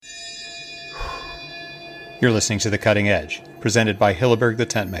You're listening to The Cutting Edge, presented by Hilleberg the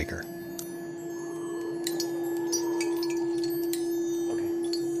Tentmaker.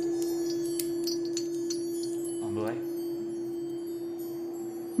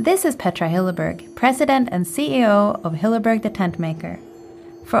 This is Petra Hilleberg, President and CEO of Hilleberg the Tentmaker.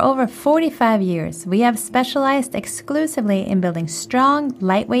 For over 45 years, we have specialized exclusively in building strong,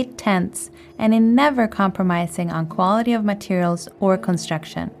 lightweight tents and in never compromising on quality of materials or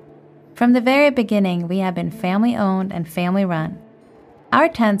construction. From the very beginning, we have been family-owned and family-run. Our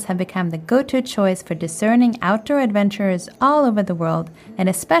tents have become the go-to choice for discerning outdoor adventurers all over the world, and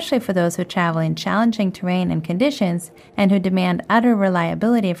especially for those who travel in challenging terrain and conditions and who demand utter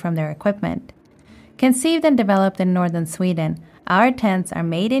reliability from their equipment. Conceived and developed in northern Sweden, our tents are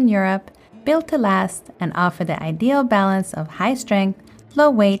made in Europe, built to last, and offer the ideal balance of high strength, low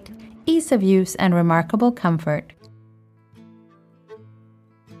weight, ease of use, and remarkable comfort.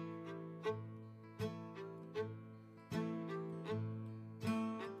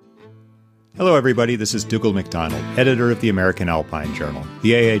 Hello everybody, this is Dougal MacDonald, editor of the American Alpine Journal,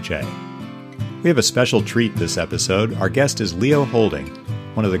 the AHA. We have a special treat this episode. Our guest is Leo Houlding,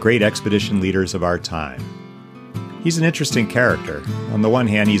 one of the great expedition leaders of our time. He's an interesting character. On the one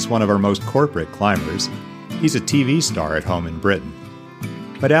hand, he's one of our most corporate climbers. He's a TV star at home in Britain.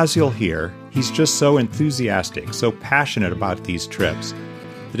 But as you'll hear, he's just so enthusiastic, so passionate about these trips,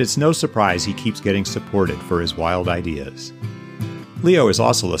 that it's no surprise he keeps getting supported for his wild ideas. Leo is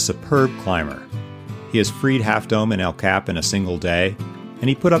also a superb climber. He has freed Half Dome and El Cap in a single day, and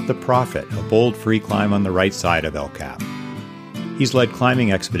he put up the Prophet, a bold free climb on the right side of El Cap. He's led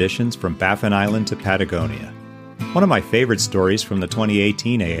climbing expeditions from Baffin Island to Patagonia. One of my favorite stories from the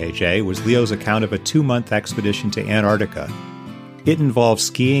 2018 AHA was Leo's account of a 2-month expedition to Antarctica. It involved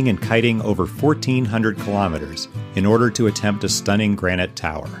skiing and kiting over 1,400 kilometers in order to attempt a stunning granite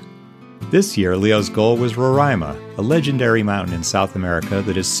tower. This year, Leo's goal was Roraima, a legendary mountain in South America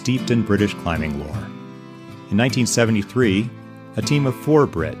that is steeped in British climbing lore. In 1973, a team of 4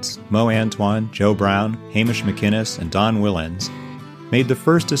 Brits, Mo Anthoine, Joe Brown, Hamish MacInnes, and Don Whillans, made the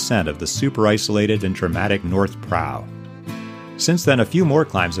first ascent of the super-isolated and dramatic North Prow. Since then, a few more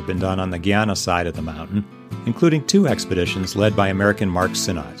climbs have been done on the Guyana side of the mountain, including 2 expeditions led by American Mark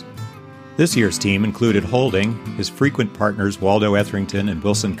Sinnott. This year's team included Houlding, his frequent partners Waldo Etherington and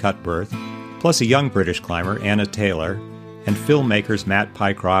Wilson Cutbirth, plus a young British climber, Anna Taylor, and filmmakers Matt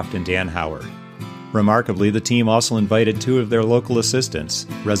Pycroft and Dan Howard. Remarkably, the team also invited 2 of their local assistants,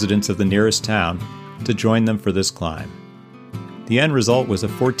 residents of the nearest town, to join them for this climb. The end result was a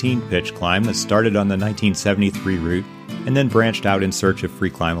 14-pitch climb that started on the 1973 route and then branched out in search of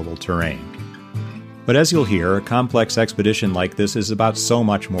free climbable terrain. But as you'll hear, a complex expedition like this is about so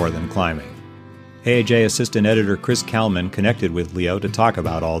much more than climbing. AHA assistant editor Chris Kalman connected with Leo to talk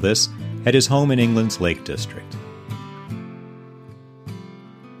about all this at his home in England's Lake District.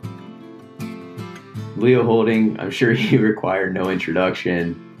 Leo Houlding, I'm sure you require no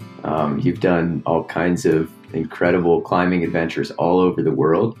introduction. You've done all kinds of incredible climbing adventures all over the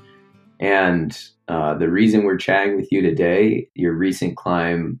world. And the reason we're chatting with you today, your recent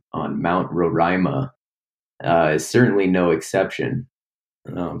climb on Mount Roraima, is certainly no exception.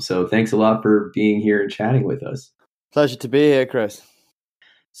 So thanks a lot for being here and chatting with us. Pleasure to be here, Chris.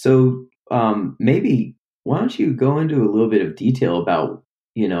 So maybe why don't you go into a little bit of detail about,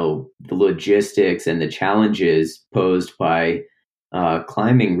 the logistics and the challenges posed by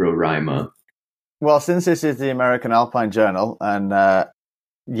climbing Roraima? Well, since this is the American Alpine Journal and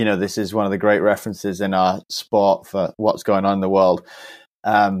this is one of the great references in our sport for what's going on in the world.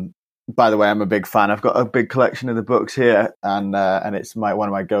 By the way, I'm a big fan. I've got a big collection of the books here, and it's one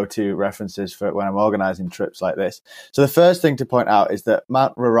of my go-to references for when I'm organizing trips like this. So the first thing to point out is that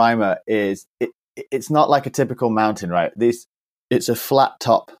Mount Roraima it's not like a typical mountain, right? It's a flat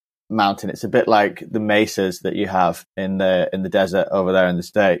top mountain. It's a bit like the mesas that you have in the desert over there in the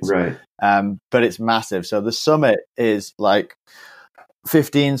States, right? But it's massive. So the summit is like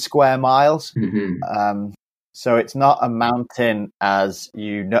 15 square miles. Mm-hmm. So it's not a mountain as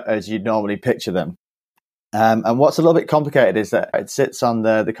you normally picture them. And what's a little bit complicated is that it sits on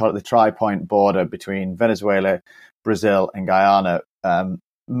they call it the tri-point border between Venezuela, Brazil, and Guyana.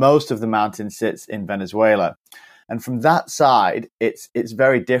 Most of the mountain sits in Venezuela, and from that side, it's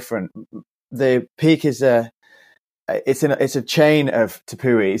very different. The peak is a chain of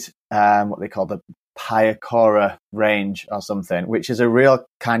tepuis, what they call the Payacora Range or something, which is a real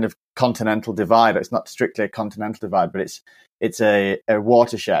kind of continental divide. It's not strictly a continental divide, but it's a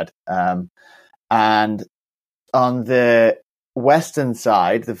watershed. And on the western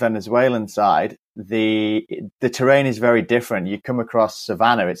side, the Venezuelan side, the terrain is very different. You come across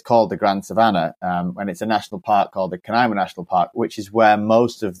savanna. It's called the Grand Savannah, and it's a national park called the Canaima National Park, which is where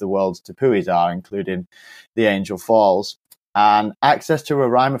most of the world's tepuis are, including the Angel Falls. And access to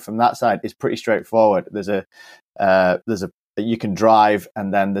Roraima from that side is pretty straightforward. There's a you can drive,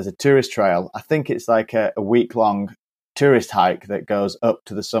 and then there's a tourist trail. I think it's like a week-long tourist hike that goes up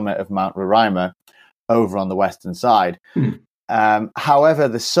to the summit of Mount Roraima over on the western side. However,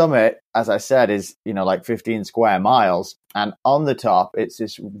 the summit, as I said, is, like 15 square miles. And on the top, it's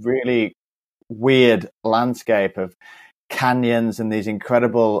this really weird landscape of canyons and these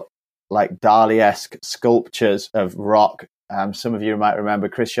incredible, like Dali-esque sculptures of rock. Some of you might remember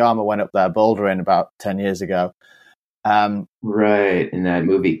Chris Kalman went up there bouldering about 10 years ago. Right, in that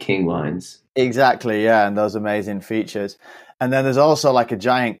movie King Lines. Exactly, yeah, and those amazing features. And then there's also like a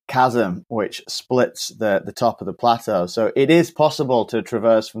giant chasm which splits the top of the plateau. So it is possible to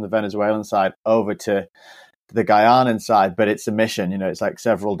traverse from the Venezuelan side over to the Guyanan side, but it's a mission. It's like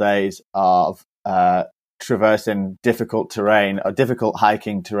several days of traversing difficult terrain or difficult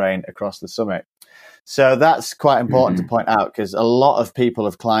hiking terrain across the summit. So that's quite important to point out, because a lot of people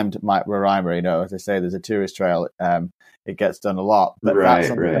have climbed Mount Roraima. As I say, there's a tourist trail. It gets done a lot, but that's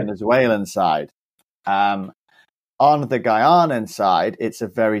on the Venezuelan side. On the Guyanan side, it's a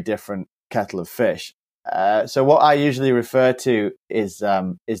very different kettle of fish. So what I usually refer to is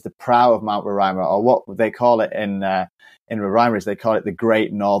the prow of Mount Roraima, or what they call it in Roraima is they call it the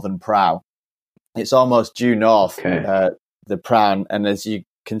Great Northern Prow. It's almost due north, the prow, and as you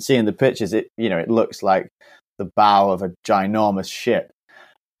can see in the pictures, it looks like the bow of a ginormous ship.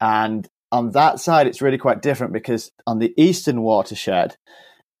 And on that side, it's really quite different, because on the eastern watershed,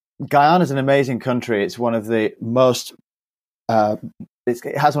 Guyana is an amazing country. It's one of the most,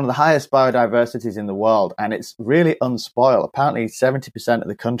 it has one of the highest biodiversities in the world, and it's really unspoiled. Apparently 70% of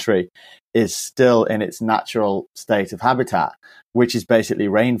the country is still in its natural state of habitat, which is basically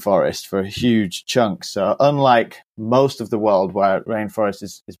rainforest for huge chunks. So unlike most of the world where rainforest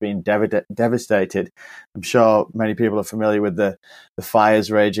is being devastated, I'm sure many people are familiar with the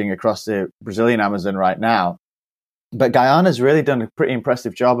fires raging across the Brazilian Amazon right now. But Guyana's really done a pretty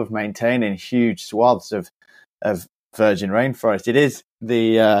impressive job of maintaining huge swaths of virgin rainforest. It is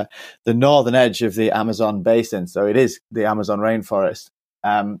the northern edge of the Amazon basin, so it is the Amazon rainforest.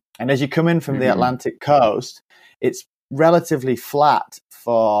 And as you come in from the Atlantic coast, it's relatively flat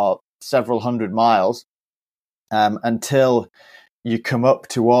for several hundred miles until you come up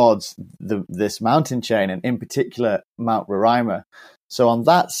towards this mountain chain, and in particular Mount Roraima. So on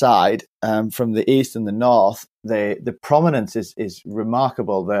that side, from the east and the north, the prominence is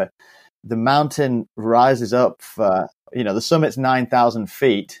remarkable. The mountain rises up for, the summit's 9,000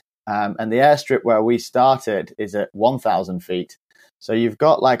 feet, and the airstrip where we started is at 1,000 feet. So you've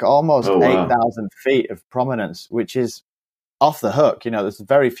got like almost 8,000 feet of prominence, which is off the hook. There's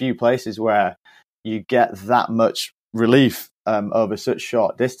very few places where you get that much relief over such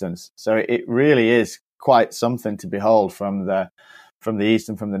short distance. So it really is quite something to behold from the east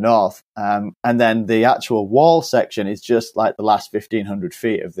and from the north. And then the actual wall section is just like the last 1,500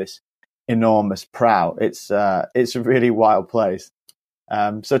 feet of this enormous prow. It's a really wild place.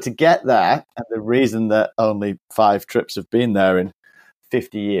 So to get there, and the reason that only 5 trips have been there in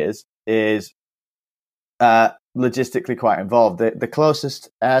 50 years is logistically quite involved. The closest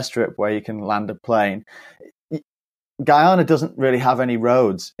airstrip where you can land a plane, Guyana doesn't really have any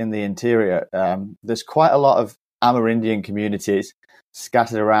roads in the interior. There's quite a lot of Amerindian communities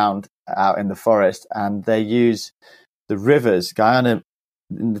scattered around out in the forest, and they use the rivers. Guyana,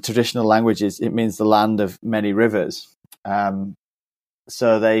 in the traditional languages, it means the land of many rivers.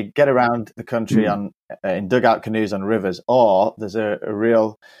 So they get around the country in dugout canoes on rivers, or there's a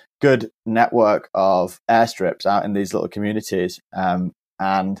real good network of airstrips out in these little communities,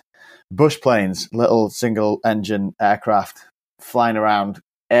 and bush planes, little single engine aircraft flying around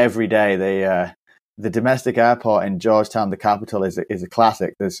every day. The domestic airport in Georgetown, the capital, is a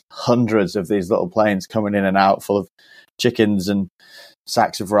classic. There's hundreds of these little planes coming in and out, full of chickens and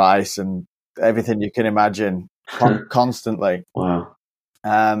sacks of rice and everything you can imagine, constantly. Wow.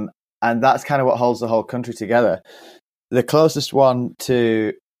 And that's kind of what holds the whole country together. The closest one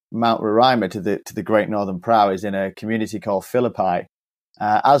to Mount Roraima, to the Great Northern Prow, is in a community called Philippi.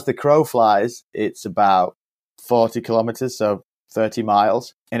 As the crow flies, it's about 40 kilometers, so 30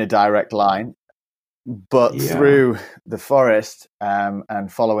 miles in a direct line. But through the forest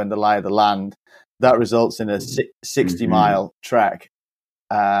and following the lie of the land, that results in a 60-mile trek.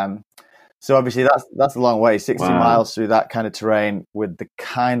 So obviously that's a long way, 60 miles through that kind of terrain with the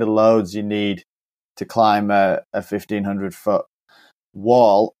kind of loads you need to climb a 1,500-foot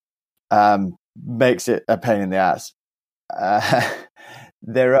wall makes it a pain in the ass.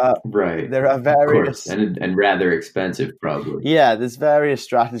 There are various and rather expensive, probably. Yeah, there's various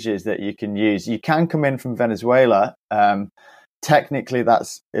strategies that you can use. You can come in from Venezuela. Technically,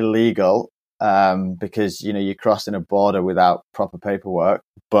 that's illegal because you're crossing a border without proper paperwork,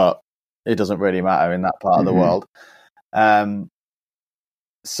 but it doesn't really matter in that part of the world.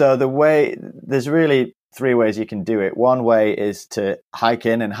 So there's really three ways you can do it. One way is to hike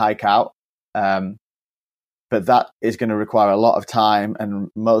in and hike out. But that is going to require a lot of time and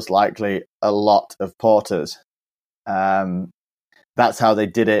most likely a lot of porters. That's how they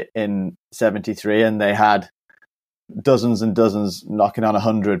did it in 73, and they had dozens and dozens, knocking on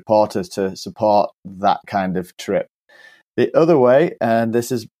 100 porters to support that kind of trip. The other way, and this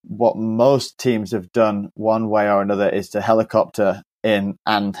is what most teams have done one way or another, is to helicopter in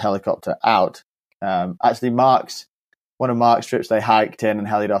and helicopter out. Actually, one of Mark's trips, they hiked in and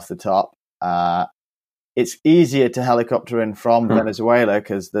helied off the top. It's easier to helicopter in from Venezuela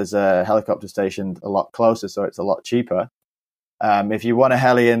because there's a helicopter station a lot closer, so it's a lot cheaper. If you want to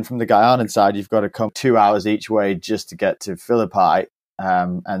heli in from the Guyanan side, you've got to come 2 hours each way just to get to Philippi,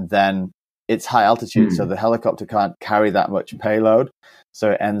 and then it's high altitude, so the helicopter can't carry that much payload,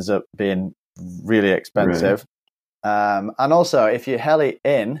 so it ends up being really expensive. Right. And also, if you heli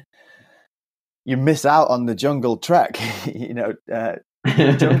in, you miss out on the jungle trek.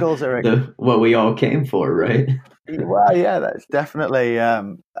 Jungles are what we all came for, right? Well, yeah, that's definitely.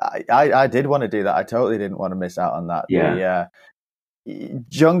 I did want to do that. I totally didn't want to miss out on that. Yeah. The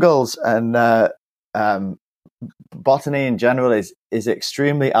jungles and botany in general is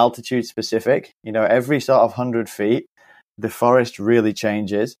extremely altitude specific. Every sort of 100 feet, the forest really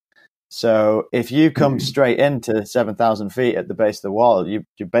changes. So if you come straight into 7,000 feet at the base of the wall,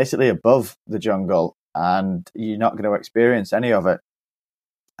 you're basically above the jungle, and you're not going to experience any of it.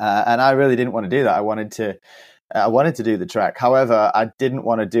 And I really didn't want to do that. I wanted to do the trek. However, I didn't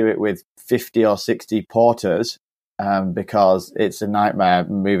want to do it with 50 or 60 porters because it's a nightmare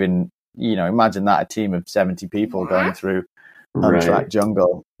moving. Imagine that, a team of 70 people going through untracked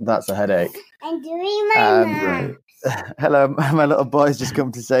jungle. That's a headache. I'm doing my math. Hello, my little boy's just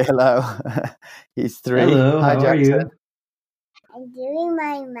come to say hello. He's 3. Hello, Hi, how Jackson. are you? I'm doing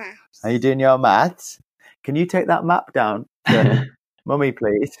my maths. Are you doing your maths? Can you take that map down to Mummy,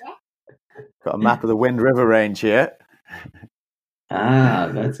 please? Got a map of the Wind River Range here.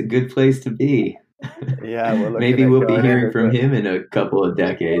 That's a good place to be. Yeah, maybe we'll be hearing from him in a couple of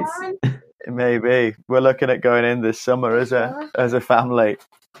decades. Maybe we're looking at going in this summer as a family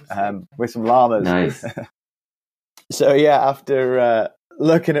with some llamas. Nice. So yeah, after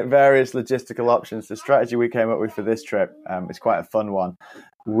looking at various logistical options, the strategy we came up with for this trip is quite a fun one.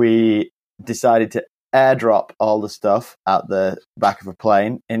 We decided to airdrop all the stuff at the back of a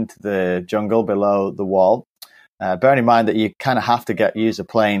plane into the jungle below the wall. Bearing in mind that you kind of have to use a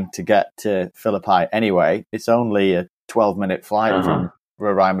plane to get to Philippi anyway. It's only a 12-minute flight from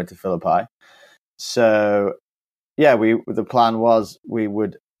Roraima to Philippi. So yeah, the plan was we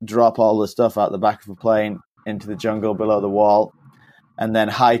would drop all the stuff out the back of a plane into the jungle below the wall, and then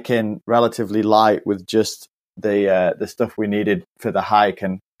hike in relatively light with just the stuff we needed for the hike,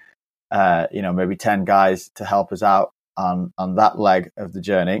 and maybe 10 guys to help us out on that leg of the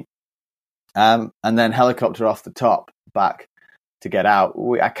journey, and then helicopter off the top back to get out.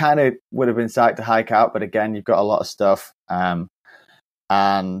 I kind of would have been psyched to hike out, but again, you've got a lot of stuff,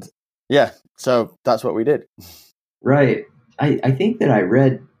 and yeah, so that's what we did. Right. I think that I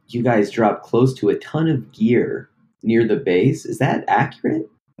read you guys dropped close to a ton of gear near the base. Is that accurate?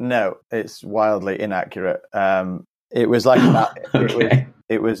 No, it's wildly inaccurate. It was like about, okay.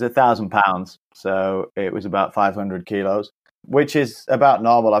 It was 1,000 pounds, so it was about 500 kilos, which is about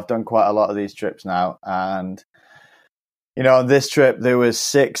normal. I've done quite a lot of these trips now, and on this trip there was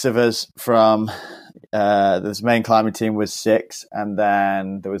 6 of us from this main climbing team was 6, and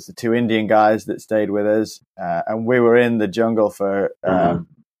then there was the 2 Indian guys that stayed with us, and we were in the jungle for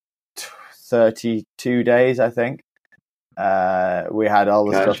 32 days, I think. We had all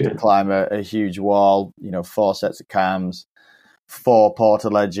the stuff to climb a huge wall, 4 sets of cams, 4 porter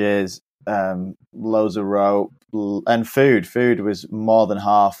ledges, loads of rope, and food. Food was more than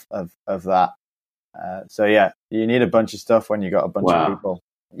half of that. So yeah, you need a bunch of stuff when you got a bunch of people.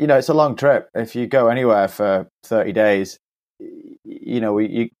 It's a long trip. If you go anywhere for 30 days,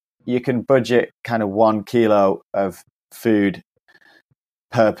 you can budget kind of 1 kilo of food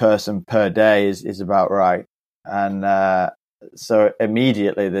per person per day is about right. And so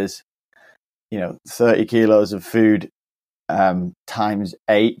immediately there's 30 kilos of food times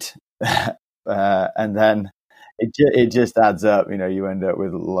 8 and then it just adds up. You end up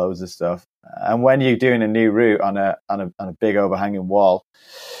with loads of stuff. And when you're doing a new route on a big overhanging wall,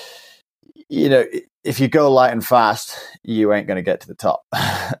 if you go light and fast, you ain't going to get to the top.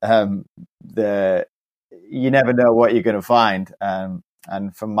 You never know what you're going to find.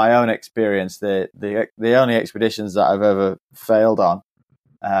 And from my own experience, the only expeditions that I've ever failed on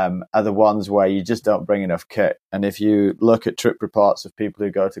are the ones where you just don't bring enough kit. And if you look at trip reports of people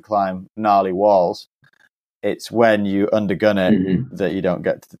who go to climb gnarly walls, it's when you undergun it that you don't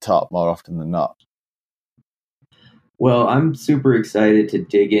get to the top more often than not. Well, I'm super excited to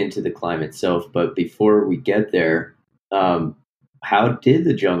dig into the climb itself, but before we get there, how did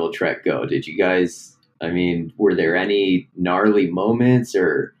the jungle trek go? Did you guys, were there any gnarly moments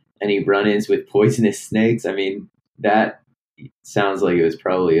or any run-ins with poisonous snakes? That sounds like it was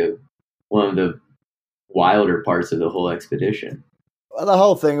probably one of the wilder parts of the whole expedition. Well, the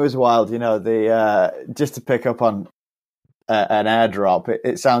whole thing was wild. Just to pick up on an airdrop,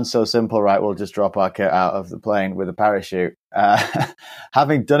 it sounds so simple, right? We'll just drop our kit out of the plane with a parachute.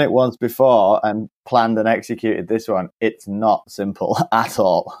 Having done it once before and planned and executed this one, it's not simple at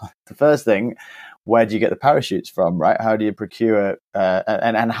all. The first thing, where do you get the parachutes from, right? How do you procure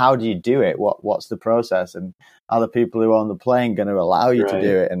and how do you do it? What's the process? And are the people who own the plane going to allow you to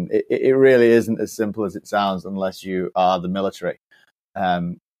do it? And it really isn't as simple as it sounds unless you are the military.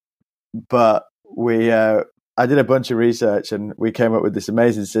 But I did a bunch of research and we came up with this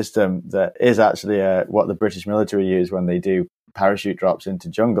amazing system that is actually what the British military use when they do parachute drops into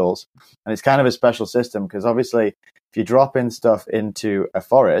jungles. And it's kind of a special system because obviously if you drop in stuff into a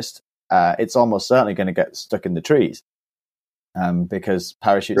forest, it's almost certainly going to get stuck in the trees because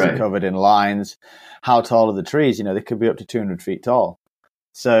parachutes are covered in lines. How tall are the trees? They could be up to 200 feet tall.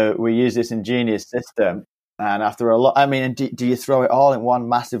 So we use this ingenious system. And after a lot, do you throw it all in one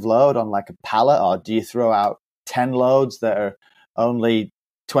massive load on like a pallet, or do you throw out 10 loads that are only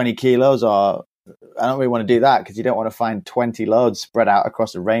 20 kilos? Or I don't really want to do that because you don't want to find 20 loads spread out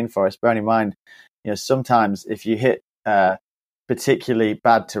across a rainforest. Bearing in mind, sometimes if you hit particularly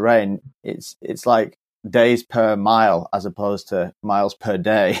bad terrain, it's like days per mile as opposed to miles per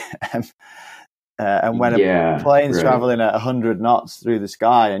day. And when a plane's traveling at 100 knots through the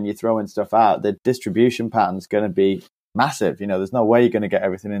sky and you're throwing stuff out, the distribution pattern's going to be massive. There's no way you're going to get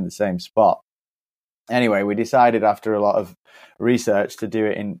everything in the same spot. Anyway, we decided after a lot of research to do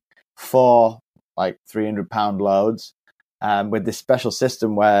it in 4 300-pound loads with this special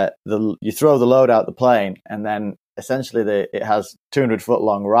system where you throw the load out the plane and then essentially it has 200-foot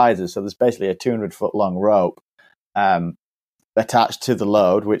long risers. So there's basically a 200-foot long rope attached to the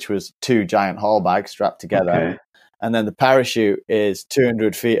load, which was 2 giant haul bags strapped together, and then the parachute is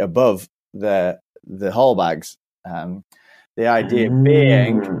 200 feet above the haul bags. The idea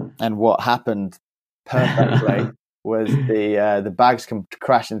being, and what happened perfectly, was the bags come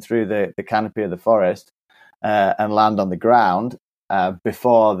crashing through the canopy of the forest and land on the ground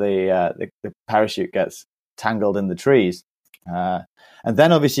before the parachute gets tangled in the trees. And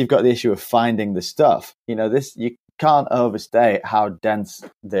then obviously you've got the issue of finding the stuff. You can't overstate how dense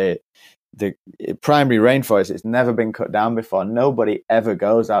the primary rainforest. It's never been cut down before. Nobody ever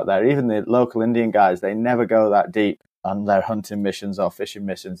goes out there. Even the local Indian guys, they never go that deep on their hunting missions or fishing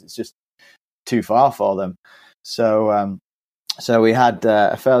missions. It's just too far for them. So we had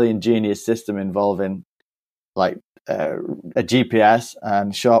a fairly ingenious system involving a GPS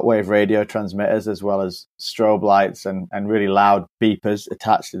and shortwave radio transmitters, as well as strobe lights and really loud beepers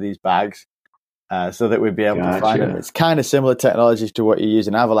attached to these bags. So that we'd be able to find them. It's kind of similar technology to what you use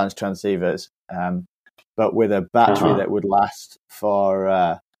in avalanche transceivers, but with a battery that would last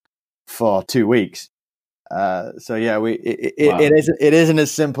for 2 weeks. It isn't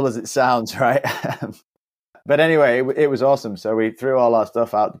as simple as it sounds, right? But anyway, it was awesome. So we threw all our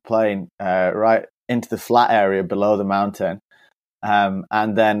stuff out the plane right into the flat area below the mountain,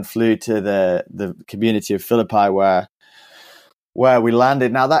 and then flew to the community of Philippi where we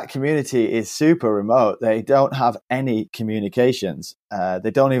landed. Now, that community is super remote. They don't have any communications. They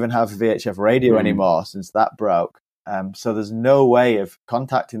don't even have VHF radio anymore since that broke. So there's no way of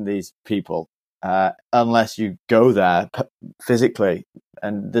contacting these people unless you go there physically.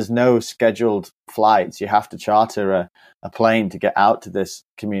 And there's no scheduled flights. You have to charter a plane to get out to this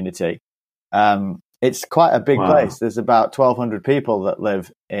community. It's quite a big place. There's about 1,200 people that live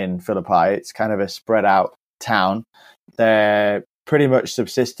in Philippi. It's kind of a spread out town. They're pretty much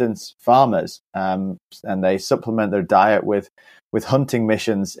subsistence farmers, and they supplement their diet with hunting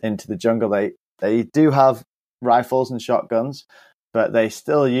missions into the jungle. They do have rifles and shotguns, but they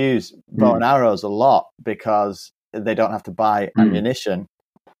still use bow and arrows a lot because they don't have to buy ammunition.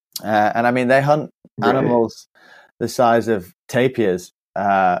 And I mean, they hunt animals the size of tapirs,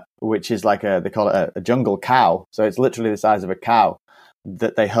 which is like they call it a jungle cow. So it's literally the size of a cow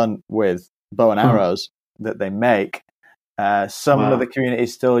that they hunt with bow and arrows that they make. Some of the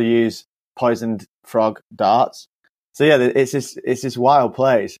communities still use poisoned frog darts. So yeah, it's this wild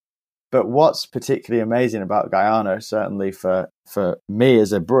place. But what's particularly amazing about Guyana, certainly for me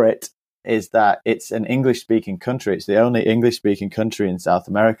as a Brit, is that it's an English-speaking country. It's the only English-speaking country in South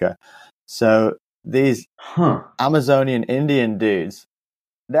America. So these Amazonian Indian dudes,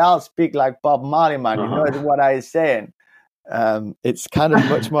 they all speak like Bob Marley, man. You know what I was saying. It's kind of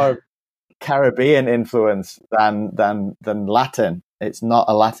much more Caribbean influence than Latin. It's not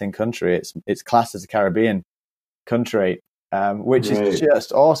a Latin country. It's classed as a Caribbean country. Which is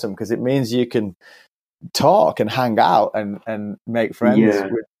just awesome because it means you can talk and hang out and make friends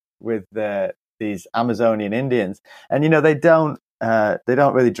with these Amazonian Indians. And they don't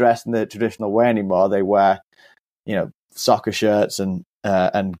really dress in the traditional way anymore. They wear soccer shirts and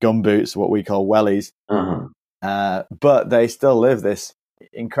gumboots, what we call wellies. But they still live this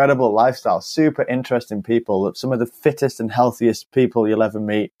incredible lifestyle. Super interesting people. Some of the fittest and healthiest people you'll ever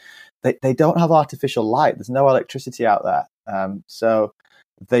meet. They don't have artificial light. There's no electricity out there. So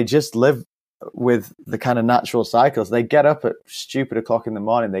they just live with the kind of natural cycles. They get up at stupid o'clock in the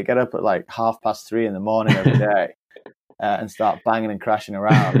morning. They get up at like 3:30 in the morning every day and start banging and crashing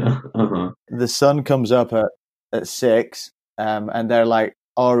around. The sun comes up at 6 and they're like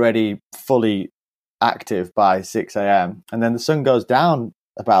already fully active by 6 a.m. And then the sun goes down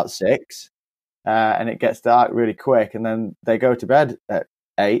about 6 and it gets dark really quick. And then they go to bed at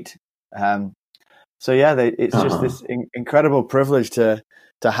 8. So yeah, it's just this incredible privilege to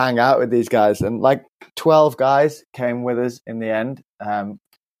hang out with these guys, and like 12 guys came with us in the end.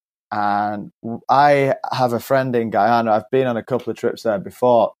 And I have a friend in Guyana. I've been on a couple of trips there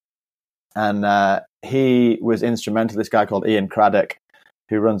before, and he was instrumental. This guy called Ian Craddock,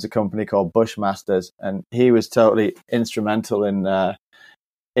 who runs a company called Bushmasters, and he was totally instrumental in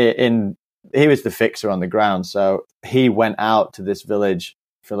he was the fixer on the ground. So he went out to this village,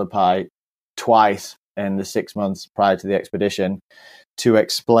 Philippi, twice in the 6 months prior to the expedition to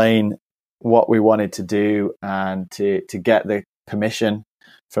explain what we wanted to do and to get the permission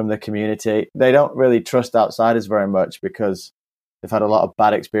from the community. They don't really trust outsiders very much because they've had a lot of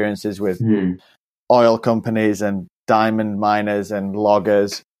bad experiences with oil companies and diamond miners and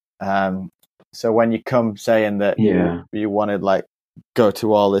loggers. So when you come saying that you wanted like go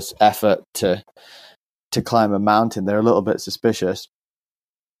to all this effort to climb a mountain, they're a little bit suspicious.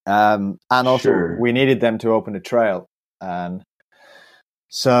 And also we needed them to open a trail, and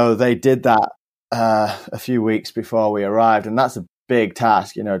so they did that a few weeks before we arrived, and that's a big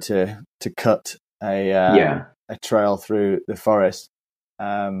task, to cut a trail through the forest.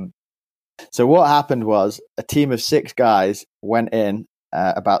 So what happened was a team of 6 guys went in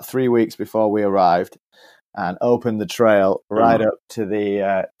about 3 weeks before we arrived and opened the trail right up to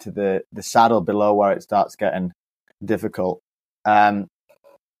the saddle below where it starts getting difficult.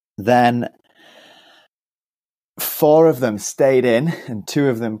 Then 4 of them stayed in and 2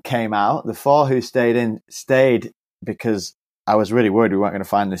 of them came out. The 4 who stayed in stayed because I was really worried we weren't going to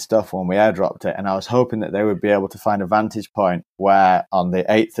find this stuff when we airdropped it. And I was hoping that they would be able to find a vantage point where on the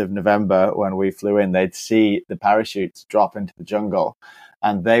 8th of November, when we flew in, they'd see the parachutes drop into the jungle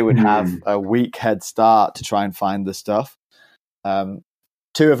and they would have a week head start to try and find the stuff. 2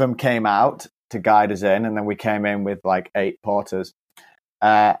 of them came out to guide us in, and then we came in with like 8 porters.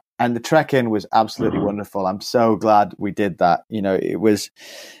 And the trek-in was absolutely wonderful. I'm so glad we did that. It was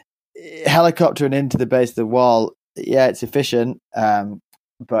helicoptering into the base of the wall. Yeah, it's efficient,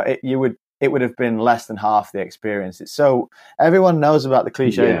 but it would have been less than half the experience. It's so everyone knows about the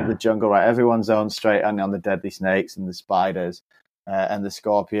cliche of the jungle, right? Everyone's on straight on the deadly snakes and the spiders and the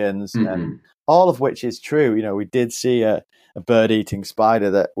scorpions, and all of which is true. We did see a bird-eating spider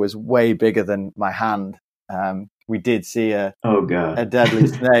that was way bigger than my hand. We did see a deadly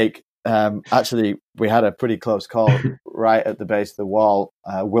snake. Actually, we had a pretty close call right at the base of the wall.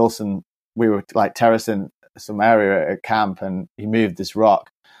 Wilson, we were like terracing some area at camp, and he moved this rock,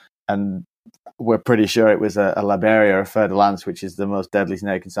 and we're pretty sure it was a Laberia or fer de lance, which is the most deadly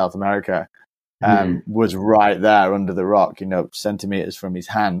snake in South America, was right there under the rock, centimeters from his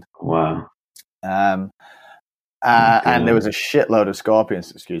hand. Wow. And there was a shitload of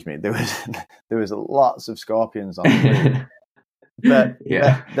scorpions. Excuse me. There was lots of scorpions on the But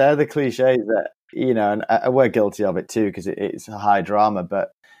they're the cliches that, and we're guilty of it too, because it's a high drama.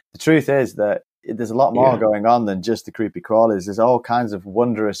 But the truth is that there's a lot more going on than just the creepy crawlers. There's all kinds of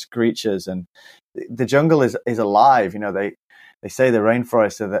wondrous creatures, and the jungle is alive. they say the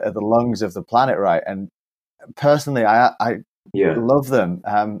rainforests are the lungs of the planet, right? And personally, I love them.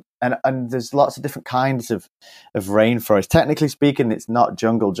 And there's lots of different kinds of rainforest. Technically speaking, it's not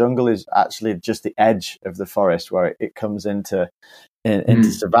jungle. Jungle is actually just the edge of the forest where it comes into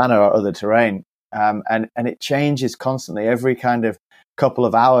savanna or other terrain. And it changes constantly. Every kind of couple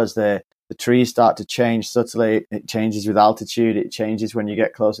of hours, the trees start to change subtly. It changes with altitude. It changes when you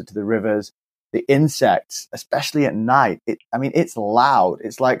get closer to the rivers. The insects, especially at night, it's loud.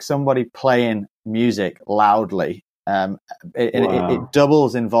 It's like somebody playing music loudly. It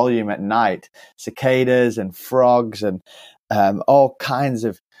doubles in volume at night. Cicadas and frogs and all kinds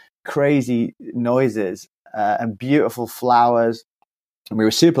of crazy noises and beautiful flowers. And we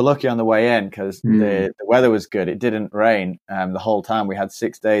were super lucky on the way in because the weather was good. It didn't rain the whole time. We had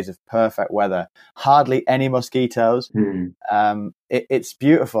 6 days of perfect weather. Hardly any mosquitoes. It's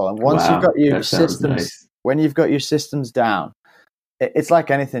beautiful. And once you've got your systems, when you've got your systems down, it's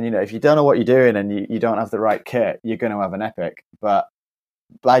like anything, if you don't know what you're doing and you don't have the right kit, you're going to have an epic. But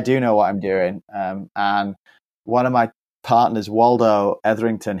I do know what I'm doing. And one of my partners, Waldo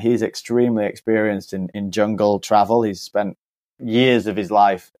Etherington, he's extremely experienced in jungle travel. He's spent years of his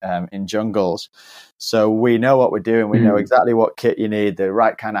life in jungles. So we know what we're doing. We know exactly what kit you need, the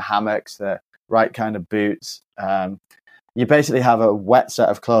right kind of hammocks, the right kind of boots. You basically have a wet set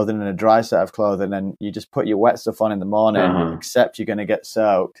of clothing and a dry set of clothing, and you just put your wet stuff on in the morning, except you're going to get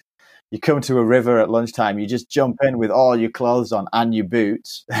soaked. You come to a river at lunchtime, you just jump in with all your clothes on and your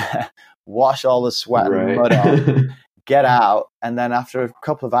boots, wash all the sweat and mud off, get out, and then after a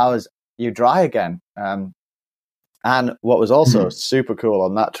couple of hours, you're dry again. And what was also super cool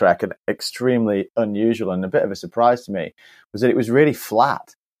on that trek and extremely unusual and a bit of a surprise to me was that it was really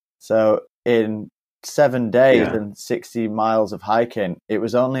flat. So in 7 days and 60 miles of hiking, it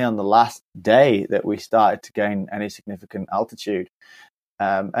was only on the last day that we started to gain any significant altitude.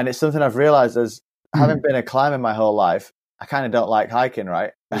 And it's something I've realized as having been a climber my whole life, I kind of don't like hiking,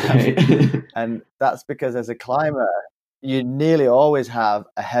 right? And that's because as a climber, you nearly always have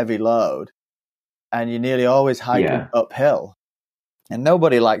a heavy load and you nearly always hiking uphill. And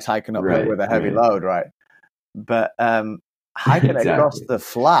nobody likes hiking uphill with a heavy load, right? But hiking across the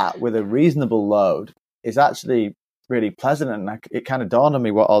flat with a reasonable load is actually really pleasant. And it kind of dawned on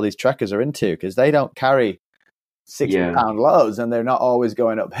me what all these trekkers are into, because they don't carry 60-pound loads and they're not always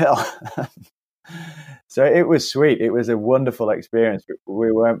going uphill. So it was sweet. It was a wonderful experience.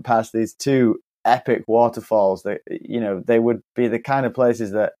 We went past these two epic waterfalls that, they would be the kind of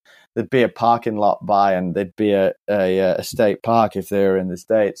places that there'd be a parking lot by, and there'd be a state park if they were in the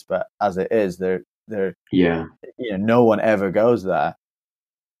States. But as it is, they're no one ever goes there.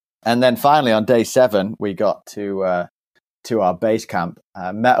 And then finally on day 7, we got to our base camp,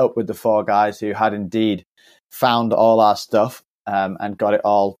 met up with the 4 guys who had indeed found all our stuff and got it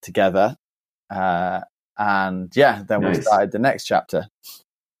all together. Then we started the next chapter.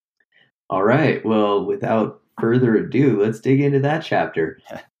 All right. Well, without further ado, let's dig into that chapter.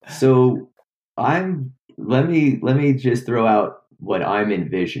 So let me just throw out what I'm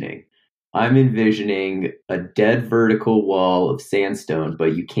envisioning. I'm envisioning a dead vertical wall of sandstone,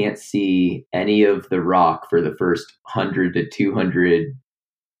 but you can't see any of the rock for the first 100 to 200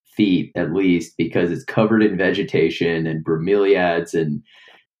 feet at least, because it's covered in vegetation and bromeliads and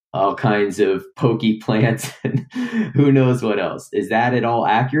all kinds of pokey plants and who knows what else. Is that at all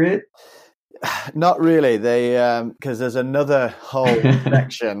accurate? Not really. They because there's another whole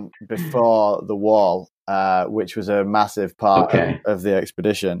section before the wall, which was a massive part of the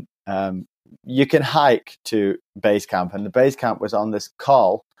expedition. You can hike to base camp, and the base camp was on this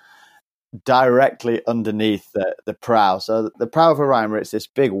col directly underneath the prow. So the prow of Roraima, it's this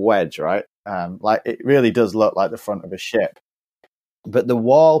big wedge, right? Like it really does look like the front of a ship. But the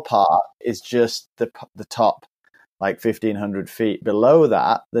wall part is just the top, like 1,500 feet. Below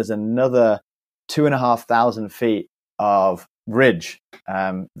that, there's another 2,500 feet of ridge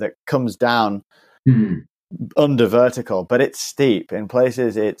that comes down under vertical, but it's steep. In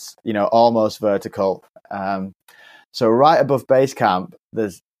places, it's almost vertical. So right above base camp,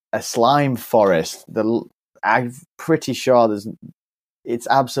 there's a slime forest. I'm pretty sure it's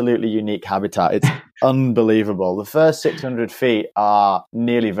absolutely unique habitat. It's unbelievable. The first 600 feet are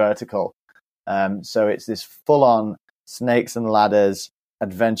nearly vertical. So it's this full-on snakes and ladders,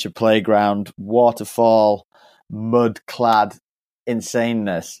 adventure playground, waterfall, mud-clad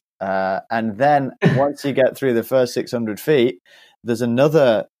insaneness. And then once you get through the first 600 feet, there's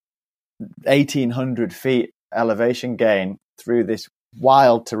another 1,800 feet elevation gain through this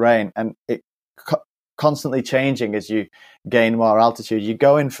wild terrain, and it constantly changing as you gain more altitude. You're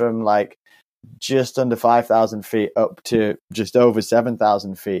going from like just under 5,000 feet up to just over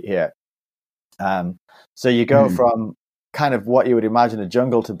 7,000 feet here. So you go from kind of what you would imagine a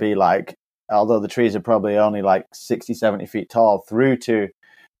jungle to be like, although the trees are probably only like 60, 70 feet tall, through to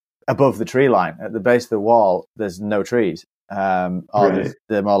above the tree line. At the base of the wall, there's no trees. They're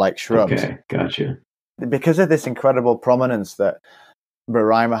more like shrubs. Okay, gotcha. Because of this incredible prominence that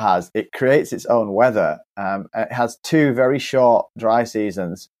Roraima has, it creates its own weather. It has two very short dry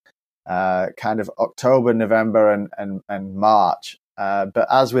seasons, kind of October, November, and March. But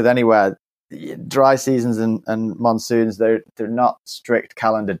as with anywhere, dry seasons and monsoons, they're not strict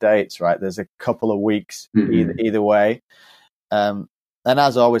calendar dates, right? There's a couple of weeks either way. And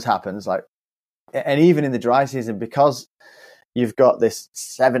as always happens, and even in the dry season, because you've got this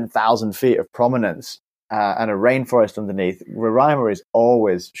 7,000 feet of prominence and a rainforest underneath, Roraima is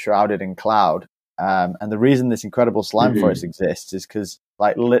always shrouded in cloud. And the reason this incredible slime forest exists is because,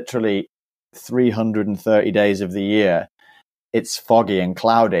 literally 330 days of the year, it's foggy and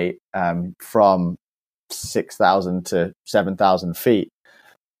cloudy from 6,000 to 7,000 feet.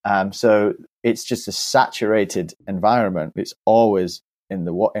 So it's just a saturated environment. It's always in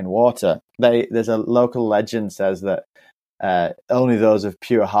water. There's a local legend says that only those of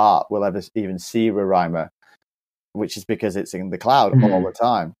pure heart will ever even see Roraima, which is because it's in the cloud all the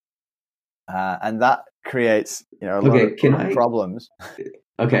time. And that creates, a lot of problems.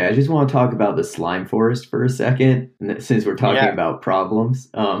 Okay, I just want to talk about the slime forest for a second, since we're talking about problems.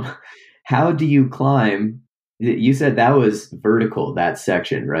 How do you climb? You said that was vertical, that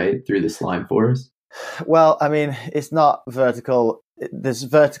section, right? Through the slime forest? Well, I mean, it's not vertical. There's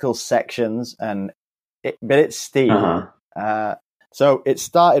vertical sections, but it's steep. So it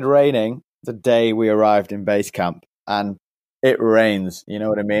started raining the day we arrived in base camp, and it rains, you know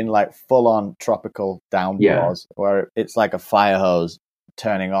what I mean? Like full on tropical downpours, where it's like a fire hose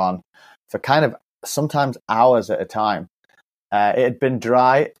turning on for kind of sometimes hours at a time. It had been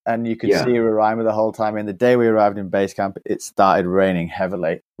dry and you could see Roraima the whole time. And the day we arrived in base camp, it started raining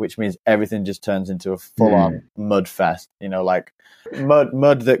heavily, which means everything just turns into a full on mud fest, like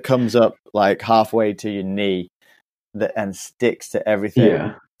mud that comes up like halfway to your knee and sticks to everything.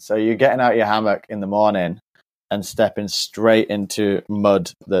 Yeah. So you're getting out your hammock in the morning and stepping straight into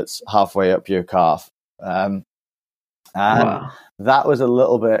mud that's halfway up your calf. And that was a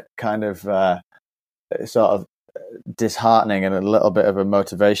little bit kind of sort of disheartening and a little bit of a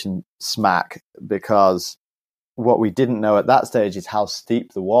motivation smack, because what we didn't know at that stage is how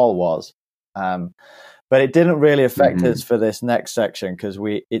steep the wall was. But it didn't really affect us for this next section, because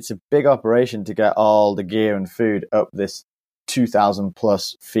it's a big operation to get all the gear and food up this 2,000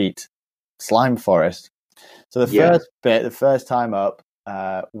 plus feet slime forest. So the first time up,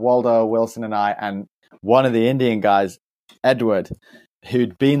 Waldo, Wilson and I, and one of the Indian guys, Edward,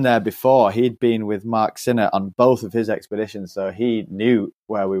 who'd been there before, he'd been with Mark Sinner on both of his expeditions, so he knew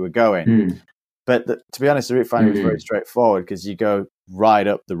where we were going. But to be honest, the route finding was very straightforward, because you go right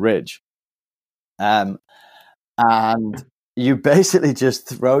up the ridge. And you basically just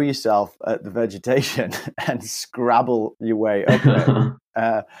throw yourself at the vegetation and scrabble your way up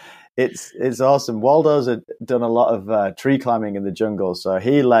it. It's awesome. Waldo's had done a lot of tree climbing in the jungle, so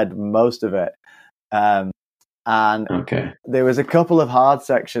he led most of it. And there was a couple of hard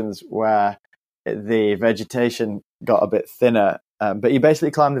sections where the vegetation got a bit thinner, but you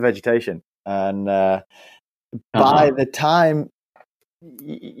basically climb the vegetation. And by the time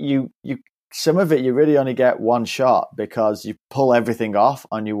you some of it, you really only get one shot, because you pull everything off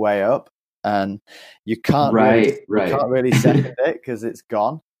on your way up, and you can't really second it because it's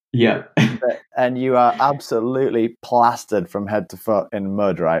gone. Yeah. And you are absolutely plastered from head to foot in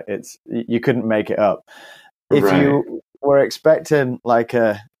mud, right? You couldn't make it up. If you were expecting like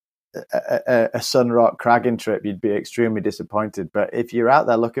a Sunrock cragging trip, you'd be extremely disappointed. But if you're out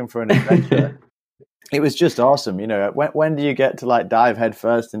there looking for an adventure, it was just awesome. When do you get to like dive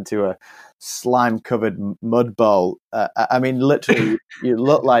headfirst into a slime-covered mud bowl? I mean, literally, you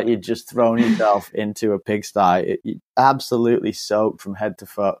look like you'd just thrown yourself into a pigsty. You're absolutely soaked from head to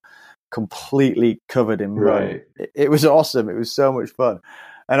foot, completely covered in mud. It was awesome. It was so much fun.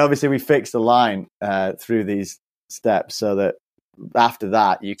 And obviously, we fixed the line through these steps so that after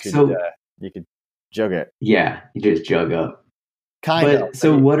that, you could jug it. Yeah, you just jug up. Kind of.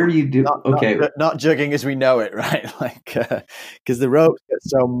 So what are you doing? Not jugging as we know it, right? Like, because the ropes get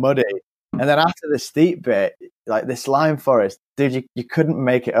so muddy. And then after the steep bit, like the slime forest, dude, you couldn't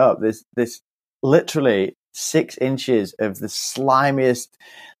make it up. This literally 6 inches of the slimiest,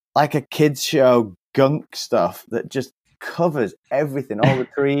 like a kids show gunk stuff that just covers everything, all the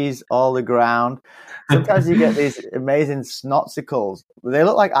trees, all the ground. Sometimes you get these amazing snotsicles. They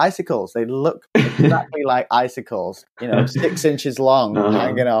look like icicles. They look exactly like icicles, 6 inches long,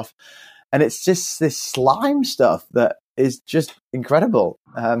 hanging off. And it's just this slime stuff that is just incredible.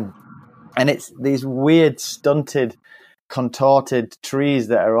 And it's these weird, stunted, contorted trees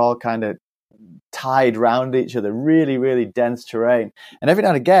that are all kind of tied round each other, really, really dense terrain. And every now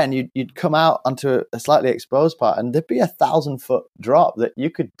and again, you'd come out onto a slightly exposed part, and there'd be 1,000-foot drop that you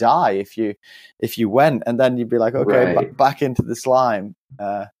could die if you went, and then you'd be like, okay, Right. back into the slime.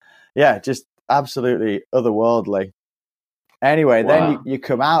 Just absolutely otherworldly. Anyway, then you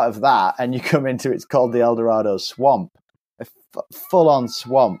come out of that, and you come into, it's called the El Dorado Swamp, a full-on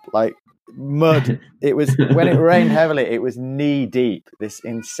swamp, like mud. It was, when it rained heavily, it was knee deep, this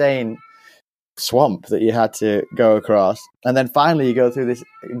insane swamp that you had to go across. And then finally you go through this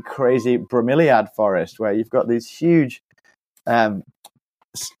crazy bromeliad forest where you've got these huge what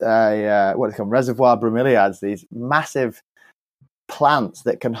they call reservoir bromeliads, these massive plants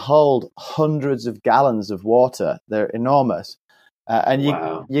that can hold hundreds of gallons of water. They're enormous. And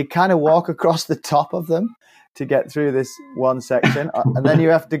you kind of walk across the top of them to get through this one section, and then you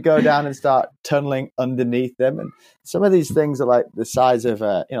have to go down and start tunneling underneath them. And some of these things are like the size of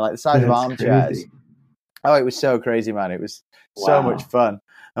like the size of armchairs. Crazy. Oh, it was so crazy, man! It was so much fun,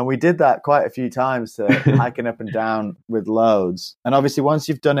 and we did that quite a few times, hiking up and down with loads. And obviously, once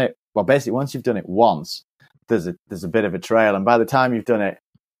you've done it once, there's a bit of a trail, and by the time you've done it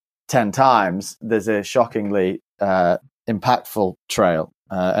 10 times, there's a shockingly impactful trail.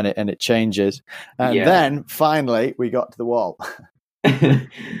 And it changes, and then finally we got to the wall.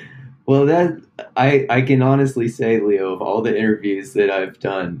 Well, that I can honestly say, Leo, of all the interviews that I've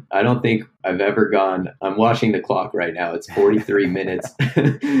done, I don't think I've ever gone. I'm watching the clock right now; it's 43 minutes.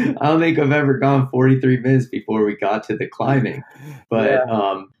 I don't think I've ever gone 43 minutes before we got to the climbing. But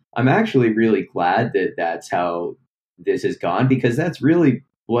I'm actually really glad that that's how this has gone, because that's really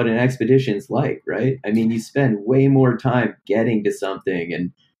what an expedition's like, right? I mean, you spend way more time getting to something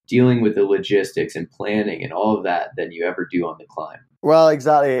and dealing with the logistics and planning and all of that than you ever do on the climb. Well,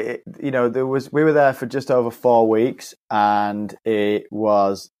 exactly. We were there for just over 4 weeks, and it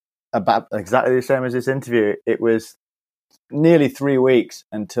was about exactly the same as this interview. It was nearly 3 weeks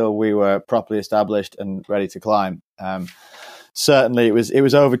until we were properly established and ready to climb. Certainly, it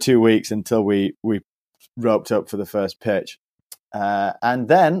was over 2 weeks until we roped up for the first pitch. And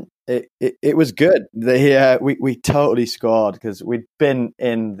then it was good. We totally scored, because we'd been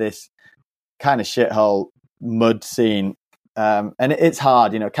in this kind of shithole mud scene, and it's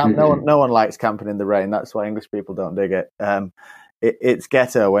hard. No one likes camping in the rain. That's why English people don't dig it. It's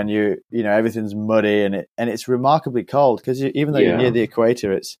ghetto when everything's muddy, and it's remarkably cold, because even though you're near the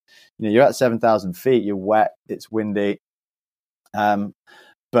equator, it's you're at 7,000 feet. You're wet. It's windy.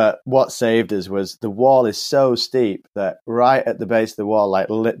 But what saved us was the wall is so steep that right at the base of the wall, like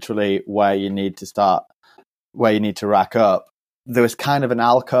literally where you need to rack up, there was kind of an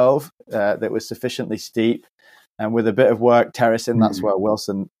alcove that was sufficiently steep. And with a bit of work terracing, that's where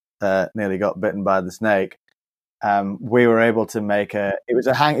Wilson nearly got bitten by the snake. We were able to make it was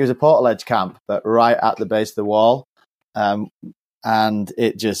a portal-edge camp, but right at the base of the wall. And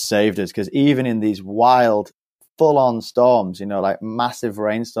it just saved us, because even in these wild, full-on storms, like massive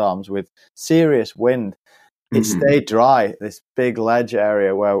rainstorms with serious wind, it stayed dry. This big ledge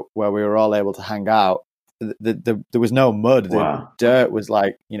area where we were all able to hang out, there was no mud. The dirt was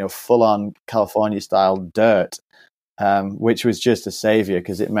like full-on California-style dirt, which was just a savior,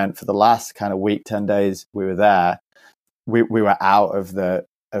 because it meant for the last kind of week, 10 days we were there, we were out of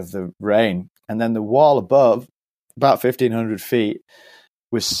the rain. And then the wall above, about 1,500 feet,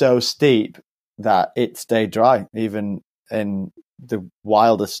 was so steep that it stayed dry even in the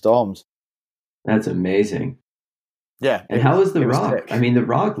wildest storms. That's amazing. Yeah. And how was the rock? I mean, the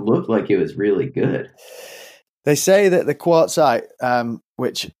rock looked like it was really good. They say that the quartzite,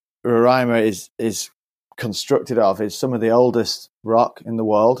 which Roraima is constructed of, is some of the oldest rock in the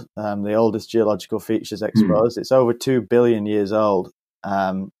world, the oldest geological features exposed. It's over 2 billion years old.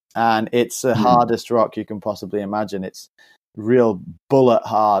 And it's the hardest rock you can possibly imagine. It's real bullet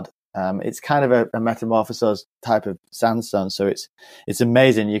hard. It's kind of a metamorphosis type of sandstone, so it's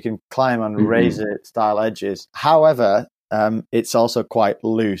amazing. You can climb on razor style edges. However, it's also quite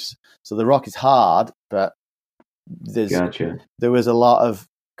loose, so the rock is hard, but there was a lot of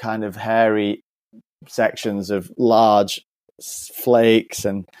kind of hairy sections of large flakes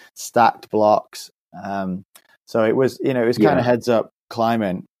and stacked blocks. So it was kind of heads up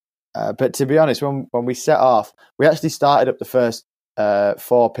climbing. But to be honest, when we set off, we actually started up the first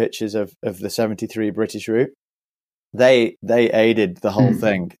 4 pitches of the 73 British route, they aided the whole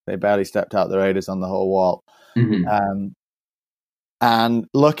thing. They barely stepped out their aiders on the whole wall. And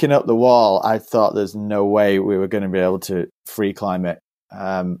looking up the wall, I thought there's no way we were going to be able to free climb it.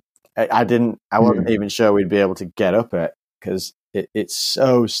 I wasn't even sure we'd be able to get up it, because it's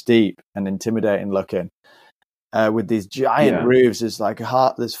so steep and intimidating looking. With these giant roofs,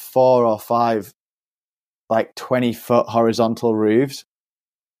 there's 4 or 5 like 20-foot horizontal roofs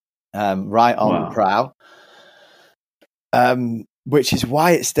right on the prow, which is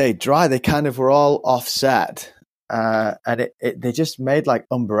why it stayed dry. They kind of were all offset, and they just made like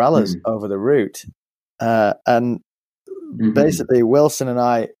umbrellas over the route. And basically, Wilson and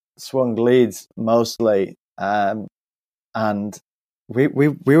I swung leads mostly, and we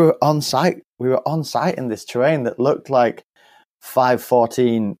were on site. We were on site in this terrain that looked like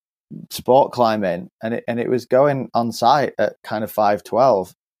 514 sport climbing, and it was going on site at kind of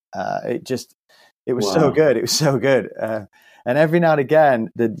 512. It was so good. It was so good. And every now and again,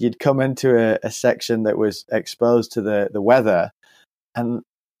 you'd come into a section that was exposed to the weather, and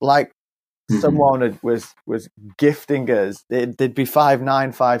like someone was gifting us. There'd be 5.9,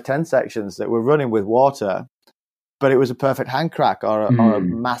 5.10 sections that were running with water, but it was a perfect hand crack or a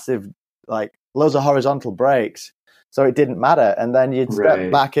massive, like loads of horizontal breaks. So it didn't matter. And then you'd step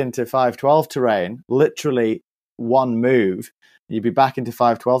back into 512 terrain, literally one move, you'd be back into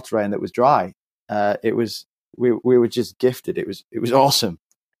 512 terrain that was dry. We were just gifted. It was awesome.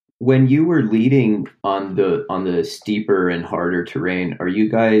 When you were leading on the steeper and harder terrain, are you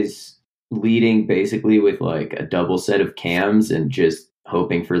guys leading basically with like a double set of cams and just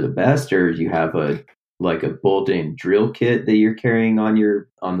hoping for the best, or do you have a bolt-in drill kit that you're carrying on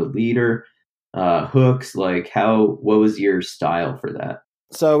the leader, hooks? Like what was your style for that?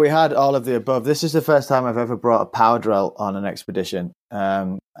 So we had all of the above. This is the first time I've ever brought a power drill on an expedition.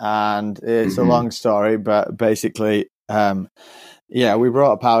 And it's a long story, but basically, we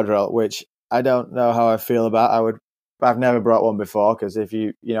brought a power drill, which I don't know how I feel about. I've never brought one before, because if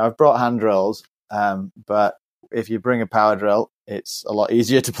I've brought hand drills, but if you bring a power drill, it's a lot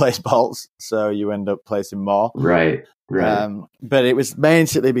easier to place bolts, so you end up placing more. Right. But it was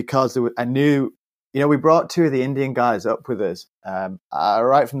basically because I knew, we brought 2 of the Indian guys up with us.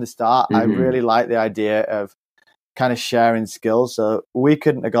 Right from the start, I really liked the idea of kind of sharing skills. So we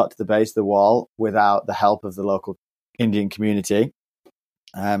couldn't have got to the base of the wall without the help of the local Indian community.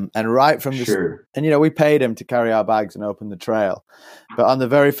 And right from we paid him to carry our bags and open the trail. But on the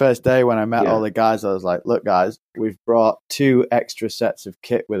very first day when I met all the guys, I was like, look guys, we've brought 2 extra sets of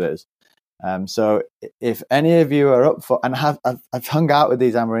kit with us. So if any of you are up for, and I've hung out with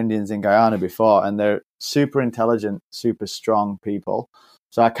these Amerindians in Guyana before, and they're super intelligent, super strong people.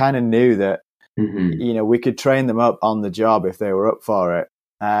 So I kind of knew that, we could train them up on the job if they were up for it.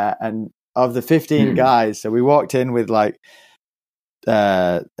 And of the 15 guys, so we walked in with like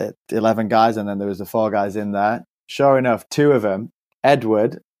 11 guys, and then there was the 4 guys in there. Sure enough, 2 of them,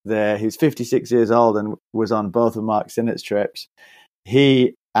 Edward, who's 56 years old and was on both of Mark Sinnott's trips,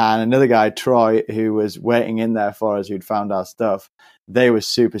 he and another guy, Troy, who was waiting in there for us, who'd found our stuff, they were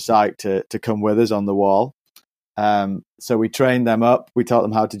super psyched to come with us on the wall. So we trained them up. We taught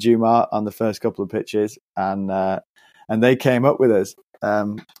them how to Jumar on the first couple of pitches, and they came up with us.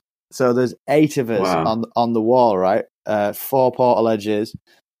 So there's 8 of us on the wall, right? 4 portal edges,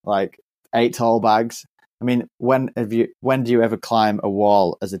 like 8 tall bags. I mean, when do you ever climb a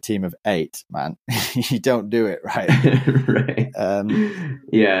wall as a team of 8, man? You don't do it, right? Right.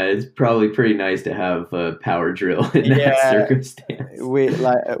 It's probably pretty nice to have a power drill in that circumstance.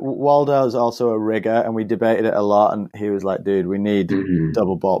 Waldo's also a rigger, and we debated it a lot, and he was like, dude, we need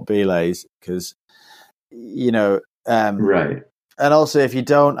double bolt belays, because right. And also, if you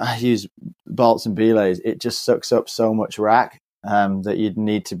don't use bolts and belays, it just sucks up so much rack that you'd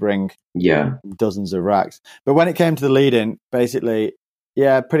need to bring dozens of racks. But when it came to the lead-in, basically,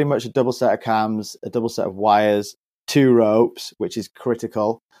 pretty much a double set of cams, a double set of wires, 2 ropes, which is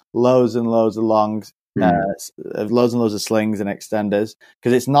critical, loads and loads of loads and loads of slings and extenders,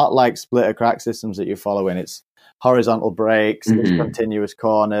 because it's not like splitter crack systems that you're following. It's horizontal breaks, it's continuous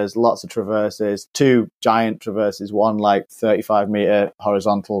corners, lots of traverses, 2 giant traverses, one like 35-meter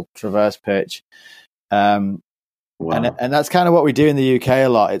horizontal traverse pitch. And that's kind of what we do in the UK a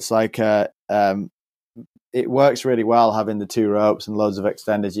lot. It's like it works really well having the 2 ropes and loads of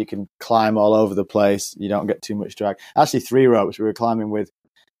extenders. You can climb all over the place. You don't get too much drag. Actually, 3 ropes. We were climbing with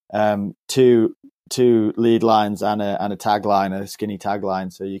 2 lead lines and a tag line, a skinny tag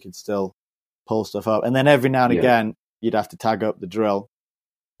line, so you could still pull stuff up. And then every now and again, you'd have to tag up the drill.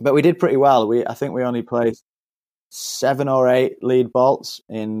 But we did pretty well. I think we only placed 7 or 8 lead bolts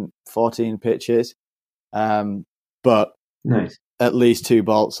in 14 pitches. but nice. At least 2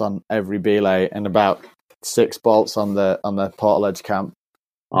 bolts on every belay and about 6 bolts on the portaledge camp.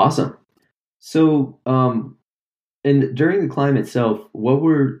 Awesome. So, and during the climb itself,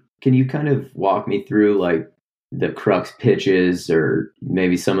 can you kind of walk me through like the crux pitches or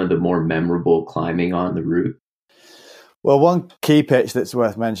maybe some of the more memorable climbing on the route? Well, one key pitch that's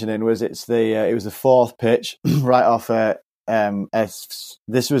worth mentioning was it was the 4th pitch right off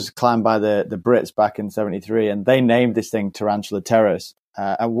this was climbed by the Brits back in 73, and they named this thing Tarantula Terrace.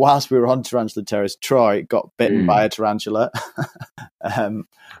 And whilst we were on Tarantula Terrace, Troy got bitten by a tarantula,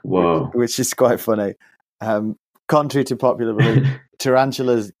 whoa, which is quite funny. Contrary to popular belief,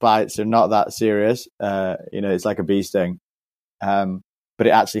 tarantulas' bites are not that serious. It's like a bee sting. But it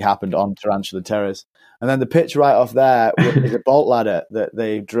actually happened on Tarantula Terrace. And then the pitch right off there is a bolt ladder that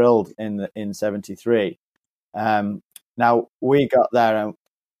they drilled in 73. Now, we got there and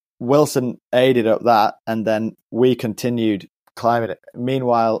Wilson aided up that, and then we continued climbing it.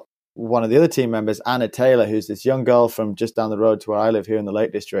 Meanwhile, one of the other team members, Anna Taylor, who's this young girl from just down the road to where I live here in the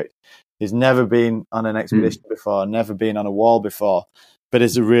Lake District, who's never been on an expedition before, never been on a wall before, but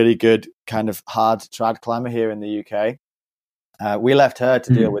is a really good kind of hard trad climber here in the UK. We left her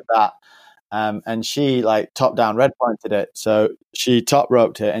to deal with that. And she like top down red pointed it. So she top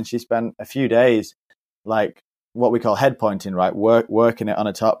roped it and she spent a few days like what we call head pointing, right? Working it on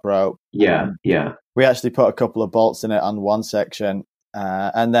a top rope. Yeah. We actually put a couple of bolts in it on one section.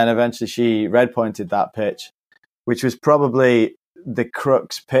 And then eventually she red pointed that pitch, which was probably the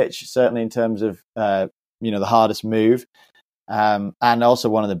crux pitch, certainly in terms of, the hardest move. And also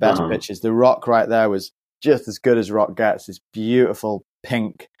one of the best pitches. The rock right there was just as good as rock gets. This beautiful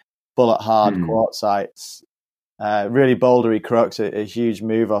pink bullet hard quartzites, really bouldery crux, a huge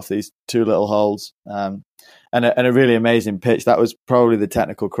move off these 2 little holes, and a really amazing pitch. That was probably the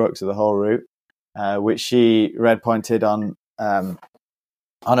technical crux of the whole route, which she red pointed on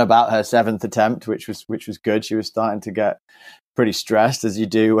about her 7th attempt, which was good. She was starting to get pretty stressed, as you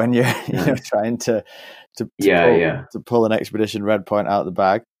do when you're trying to pull an expedition red point out of the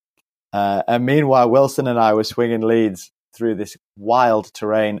bag. And meanwhile, Wilson and I were swinging leads through this wild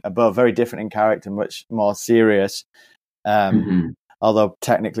terrain above, very different in character, much more serious, although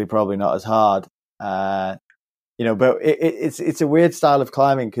technically probably not as hard. But it's a weird style of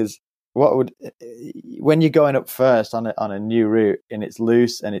climbing because when you're going up first on a new route and it's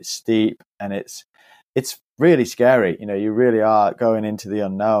loose and it's steep and it's really scary. You really are going into the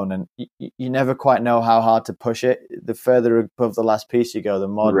unknown, and you never quite know how hard to push it. The further above the last piece you go, the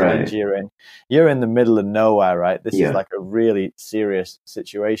more danger you're in. You're in the middle of nowhere, right? This is like a really serious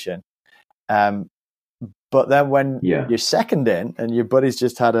situation. But then when you're second in and your buddy's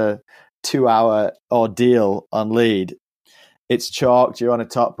just had a 2-hour ordeal on lead, it's chalked, you're on a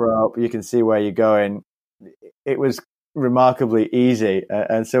top rope, you can see where you're going. It was remarkably easy,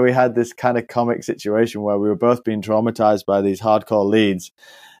 and so we had this kind of comic situation where we were both being traumatized by these hardcore leads,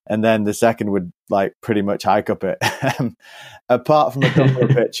 and then the second would like pretty much hike up it. Apart from a couple of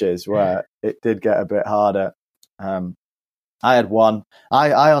pitches where it did get a bit harder. I had one.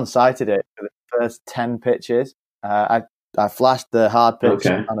 I on-sighted it for the first 10 pitches. I flashed the hard pitch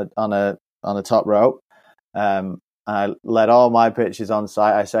on a top rope. I led all my pitches on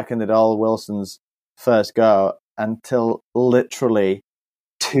site. I seconded all Wilson's first go until literally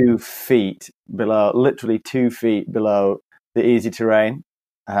 2 feet below the easy terrain.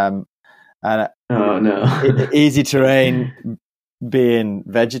 Easy terrain being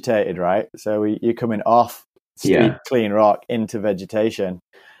vegetated, right? So you're coming off steep, clean rock into vegetation.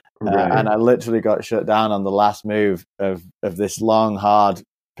 And I literally got shut down on the last move of this long, hard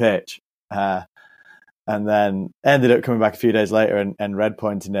pitch. And then ended up coming back a few days later and red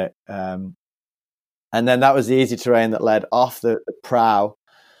pointing it. And then that was the easy terrain that led off the prow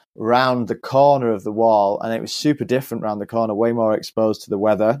round the corner of the wall. And it was super different round the corner, way more exposed to the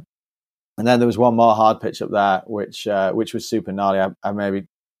weather. And then there was one more hard pitch up there, which was super gnarly. I maybe,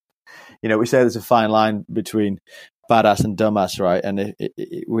 we say there's a fine line between badass and dumbass, right? And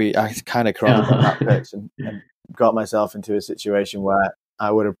I kind of crossed on that pitch and got myself into a situation where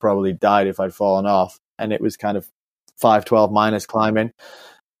I would have probably died if I'd fallen off. And it was kind of 512 minus climbing.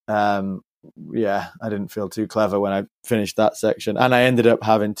 I didn't feel too clever when I finished that section, and I ended up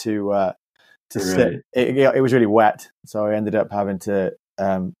having to sit. It was really wet, so I ended up having to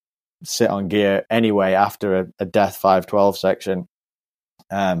sit on gear anyway after a death 512 section.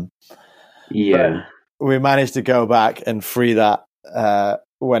 But we managed to go back and free that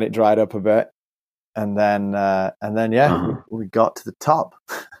when it dried up a bit, and then we got to the top.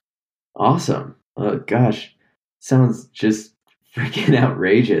 Awesome. Oh gosh, sounds just freaking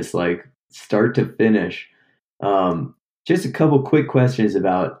outrageous, like start to finish. Just a couple quick questions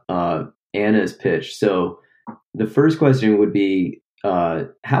about Anna's pitch. So the first question would be,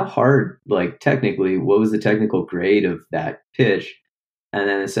 how hard, like technically, what was the technical grade of that pitch? And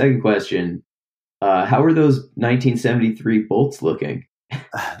then the second question, how were those 1973 bolts looking?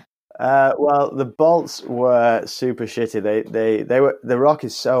 Well, the bolts were super shitty. They were, the rock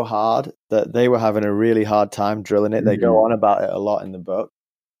is so hard that they were having a really hard time drilling it. They go on about it a lot in the book.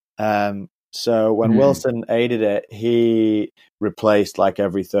 So when Wilson aided it, he replaced like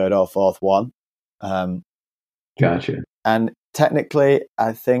every third or fourth one. Gotcha. And technically,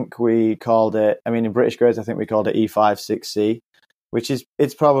 I think we called it, I mean, in British grades, I think we called it E56C, which is,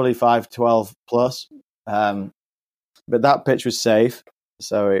 it's probably 512 plus. But that pitch was safe.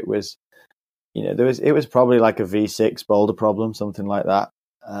 So it was, you know, it was probably like a V6 boulder problem, something like that.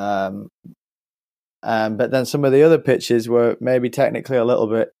 But then some of the other pitches were maybe technically a little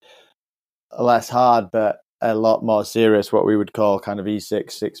bit less hard, but a lot more serious, what we would call kind of E6,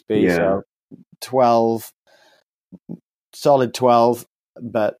 6B. Yeah. So 12, solid 12,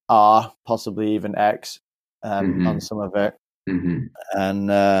 but R, possibly even X on some of it.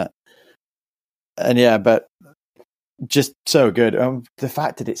 And yeah, but just so good. The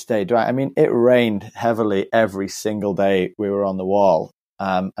fact that it stayed dry. I mean, it rained heavily every single day we were on the wall.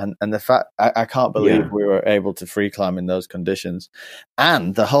 And the fact, I can't believe we were able to free climb in those conditions.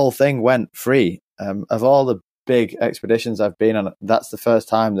 And the whole thing went free. Of all the big expeditions I've been on, that's the first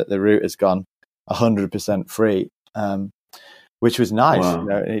time that the route has gone 100% free, which was nice. Wow. You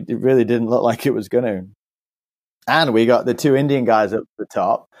know, it really didn't look like it was going to. And we got the two Indian guys up the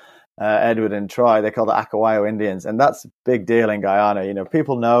top, Edward and Troy. They're called the Akawayo Indians, and that's a big deal in Guyana. You know,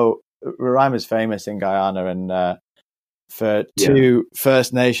 people know Roraima's famous in Guyana, and for two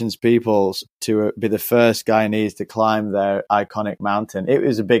First Nations peoples to be the first Guyanese to climb their iconic mountain, it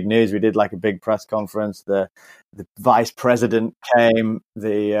was a big news. We did like a big press conference. The vice president came.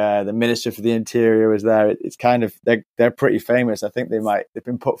 The minister for the interior was there. It's kind of they're pretty famous. I think they've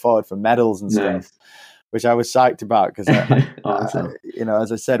been put forward for medals and stuff, which I was psyched about because, awesome. You know,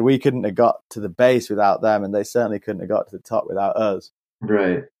 as I said, we couldn't have got to the base without them, and they certainly couldn't have got to the top without us.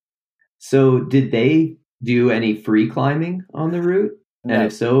 Right. So did they do any free climbing on the route? No. And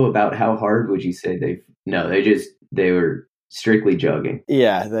if so, about how hard would you say they were strictly jugging?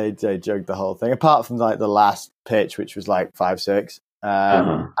 Yeah, they jugged the whole thing, apart from like the last pitch, which was like 5-6.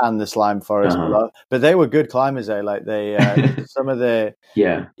 And the slime forest below, but they were good climbers. Some of the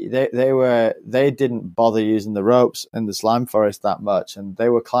they didn't bother using the ropes in the slime forest that much, and they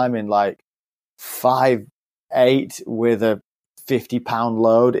were climbing like 5-8 with a 50-pound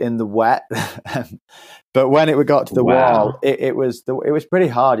load in the wet. But when it got to the wall, it was pretty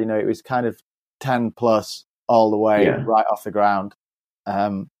hard. You know, it was kind of 10 plus all the way right off the ground,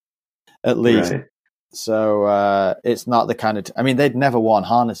 at least. Right. So it's not the kind of. I mean, they'd never worn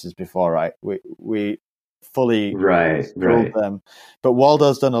harnesses before, right? We fully schooled them. But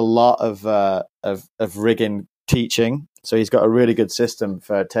Waldo's done a lot of rigging teaching, so he's got a really good system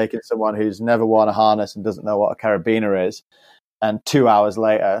for taking someone who's never worn a harness and doesn't know what a carabiner is, and 2 hours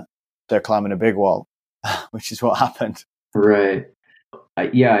later they're climbing a big wall, which is what happened. Right.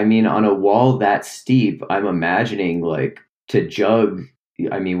 Yeah, I mean, on a wall that steep, I'm imagining like to jug.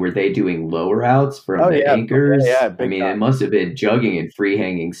 I mean, were they doing lower outs from the anchors? Yeah, I mean, it must have been jugging in free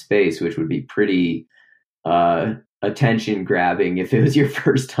hanging space, which would be pretty attention grabbing if it was your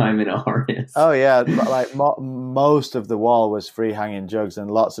first time in a harness. Oh yeah, like most of the wall was free hanging jugs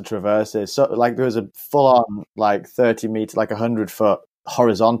and lots of traverses. So like there was a full on like 30 meter, like 100-foot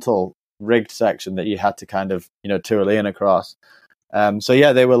horizontal rigged section that you had to kind of, you know, tool in across. So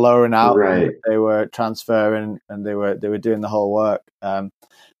yeah, they were lowering out, they were transferring, and they were doing the whole work.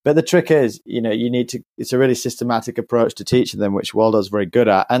 But the trick is, you know, it's a really systematic approach to teaching them, which Waldo's very good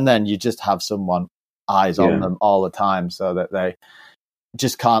at. And then you just have someone eyes on them all the time so that they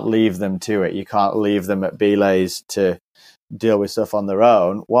just can't leave them to it. You can't leave them at belays to deal with stuff on their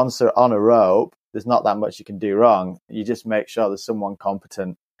own. Once they're on a rope, there's not that much you can do wrong. You just make sure there's someone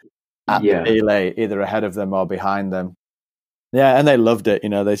competent at the belay, either ahead of them or behind them. Yeah, and they loved it. You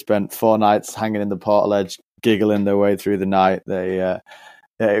know, they spent 4 nights hanging in the portaledge, giggling their way through the night.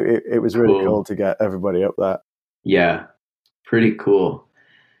 It was really cool to get everybody up there. Yeah, pretty cool.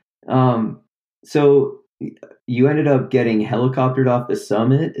 So you ended up getting helicoptered off the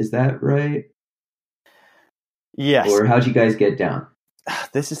summit, is that right? Yes. Or how'd you guys get down?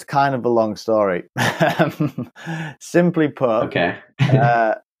 This is kind of a long story. Simply put, okay.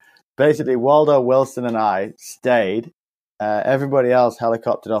 Basically, Waldo, Wilson, and I stayed. Everybody else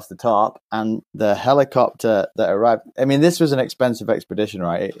helicoptered off the top, and the helicopter that arrived. I mean, this was an expensive expedition,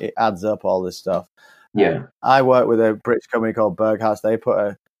 right? It adds up all this stuff. Yeah. I work with a British company called Berghaus. They put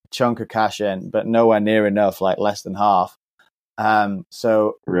a chunk of cash in, but nowhere near enough, like less than half.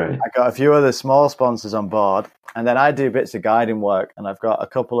 So right. I got a few other small sponsors on board, and then I do bits of guiding work, and I've got a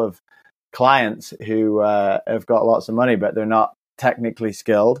couple of clients who have got lots of money, but they're not technically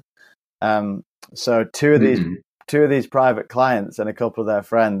skilled. So two of these private clients and a couple of their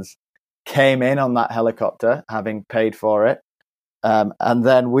friends came in on that helicopter, having paid for it, and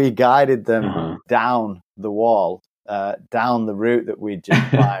then we guided them down the wall, down the route that we just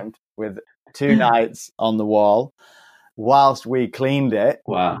climbed, with 2 nights on the wall, whilst we cleaned it.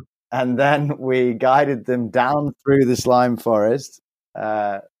 Wow. And then we guided them down through the slime forest.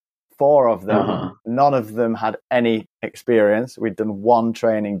 4 of them, none of them had any experience. We'd done 1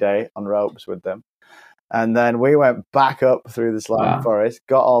 training day on ropes with them. And then we went back up through the slime forest,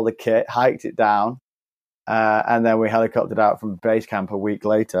 got all the kit, hiked it down, and then we helicoptered out from base camp a week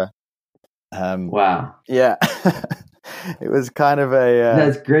later. Wow. Yeah. It was kind of a...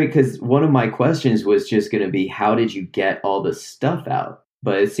 That's great, because one of my questions was just going to be, how did you get all the stuff out?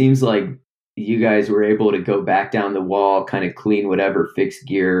 But it seems like you guys were able to go back down the wall, kind of clean whatever fixed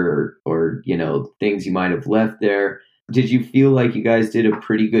gear or things you might have left there. Did you feel like you guys did a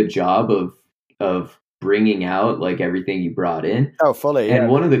pretty good job of bringing out like everything you brought in? Oh, fully. Yeah. And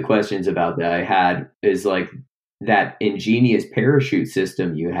one of the questions about that I had is like that ingenious parachute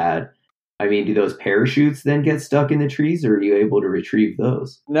system you had. I mean, do those parachutes then get stuck in the trees, or are you able to retrieve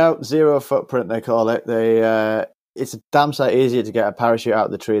those? No, 0 footprint, they call it. It's a damn sight easier to get a parachute out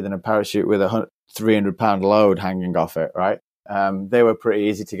of the tree than a parachute with a 300-pound load hanging off it, right? They were pretty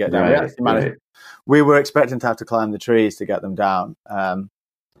easy to get down. We were expecting to have to climb the trees to get them down,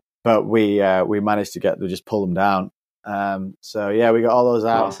 but we managed to just pull them down. So yeah, we got all those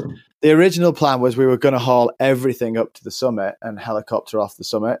out. Awesome. The original plan was we were going to haul everything up to the summit and helicopter off the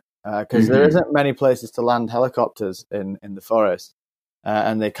summit, because there isn't many places to land helicopters in the forest,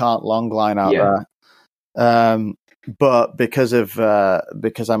 and they can't long line out there. But because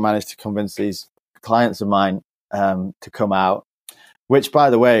I managed to convince these clients of mine to come out, which, by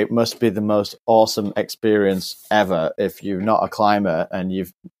the way, must be the most awesome experience ever if you're not a climber and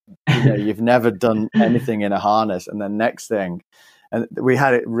you've never done anything in a harness, and then next thing. And we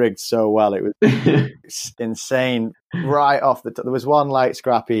had it rigged so well. It was insane right off the top. There was one light,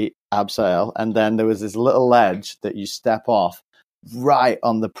 scrappy abseil, and then there was this little ledge that you step off right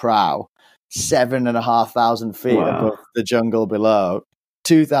on the prow, 7,500 feet above the jungle below,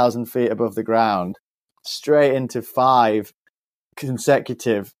 2,000 feet above the ground, straight into 5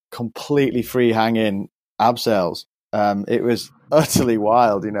 consecutive, completely free hanging abseils. It was utterly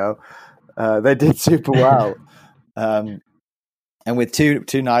wild, They did super well. And with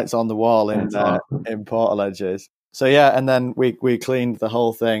two nights on the wall in Portaledges. So yeah, and then we cleaned the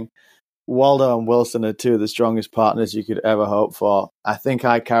whole thing. Waldo and Wilson are 2 of the strongest partners you could ever hope for. I think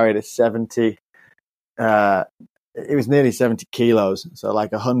I carried a 70. It was nearly 70 kilos, so like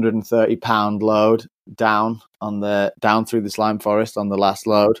 130-pound load down through the slime forest on the last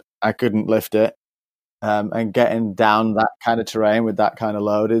load. I couldn't lift it, and getting down that kind of terrain with that kind of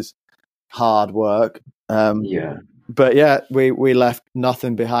load is hard work. But yeah, we left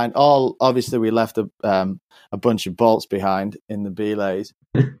nothing behind. Obviously, we left a bunch of bolts behind in the belays.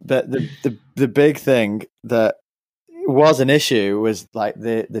 But the big thing that was an issue was like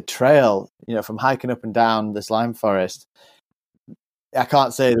the trail, from hiking up and down the slime forest. I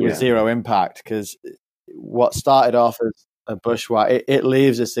can't say there was 0 impact, because what started off as a bushwhack, it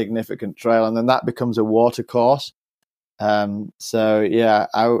leaves a significant trail, and then that becomes a water course. So yeah,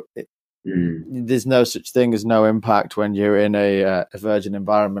 there's no such thing as no impact when you're in a virgin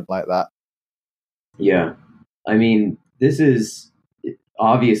environment like that. Yeah. I mean, this is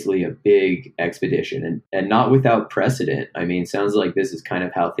obviously a big expedition and not without precedent. I mean, sounds like this is kind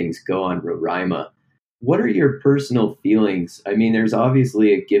of how things go on Roraima. What are your personal feelings? I mean, there's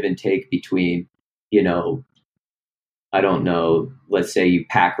obviously a give and take between, I don't know, let's say you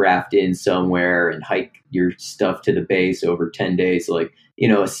pack raft in somewhere and hike your stuff to the base over 10 days, like,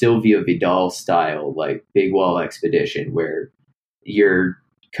 a Sylvia Vidal style, like big wall expedition where you're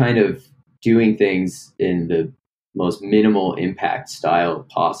kind of doing things in the most minimal impact style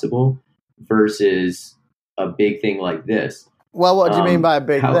possible versus a big thing like this. Well, what do you mean by a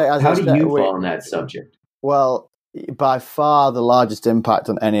big thing? How do you fall on that subject? Well, by far the largest impact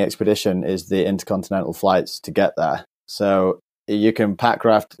on any expedition is the intercontinental flights to get there. So you can pack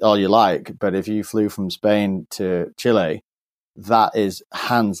raft all you like, but if you flew from Spain to Chile, that is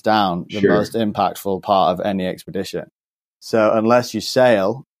hands down the most impactful part of any expedition. So unless you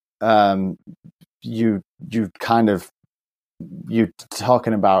sail, you're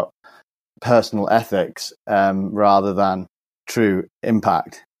talking about personal ethics rather than true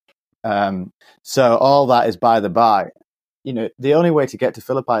impact. So all that is by the by. The only way to get to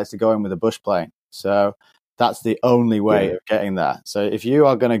Philippi is to go in with a bush plane. So that's the only way of getting there. So if you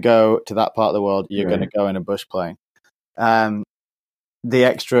are going to go to that part of the world, you're going to go in a bush plane. The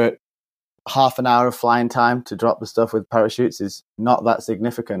extra half an hour of flying time to drop the stuff with parachutes is not that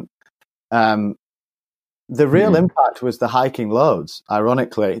significant. The real impact was the hiking loads.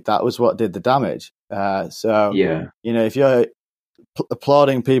 Ironically, that was what did the damage. If you're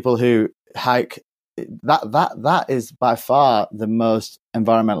applauding people who hike, that is by far the most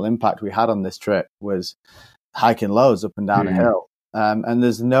environmental impact we had on this trip, was hiking loads up and down a hill. And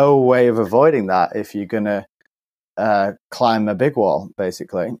there's no way of avoiding that if you're going to climb a big wall,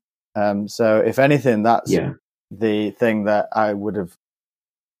 basically. So if anything, that's the thing that I would have.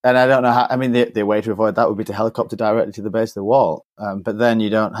 And I don't know how. I mean, the way to avoid that would be to helicopter directly to the base of the wall. But then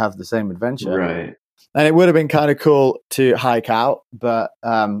you don't have the same adventure. Right. And it would have been kind of cool to hike out, but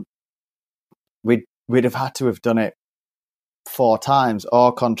we'd have had to have done it 4 times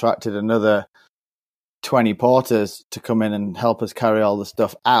or contracted another 20 porters to come in and help us carry all the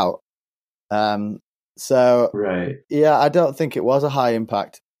stuff out. I don't think it was a high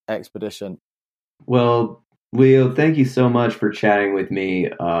impact expedition. Well, Leo, thank you so much for chatting with me.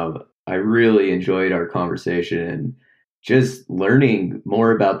 I really enjoyed our conversation and just learning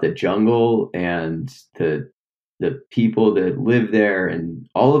more about the jungle and the people that live there and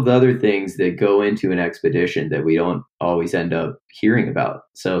all of the other things that go into an expedition that we don't always end up hearing about.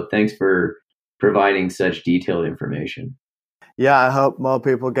 So thanks for providing such detailed information. Yeah, I hope more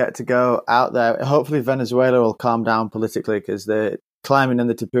people get to go out there. Hopefully Venezuela will calm down politically, because the climbing in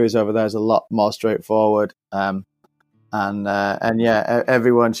the tepuis over there is a lot more straightforward.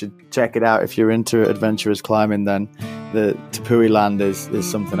 Everyone should check it out. If you're into adventurous climbing, then the Tepui land is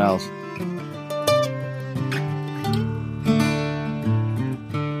something else.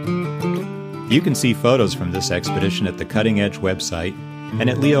 You can see photos from this expedition at the Cutting Edge website and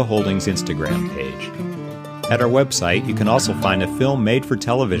at Leo Houlding's Instagram page. At our website, you can also find a film made for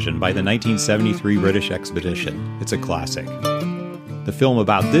television by the 1973 British expedition. It's a classic. The film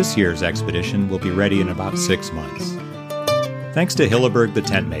about this year's expedition will be ready in about 6 months. Thanks to Hilleberg the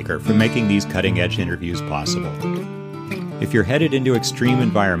Tentmaker for making these cutting-edge interviews possible. If you're headed into extreme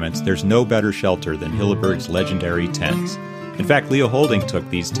environments, there's no better shelter than Hilleberg's legendary tents. In fact, Leo Houlding took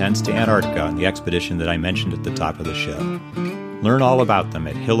these tents to Antarctica on the expedition that I mentioned at the top of the show. Learn all about them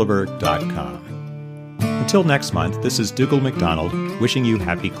at hilleberg.com. Until next month, this is Dougal MacDonald wishing you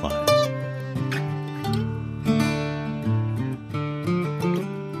happy climbs.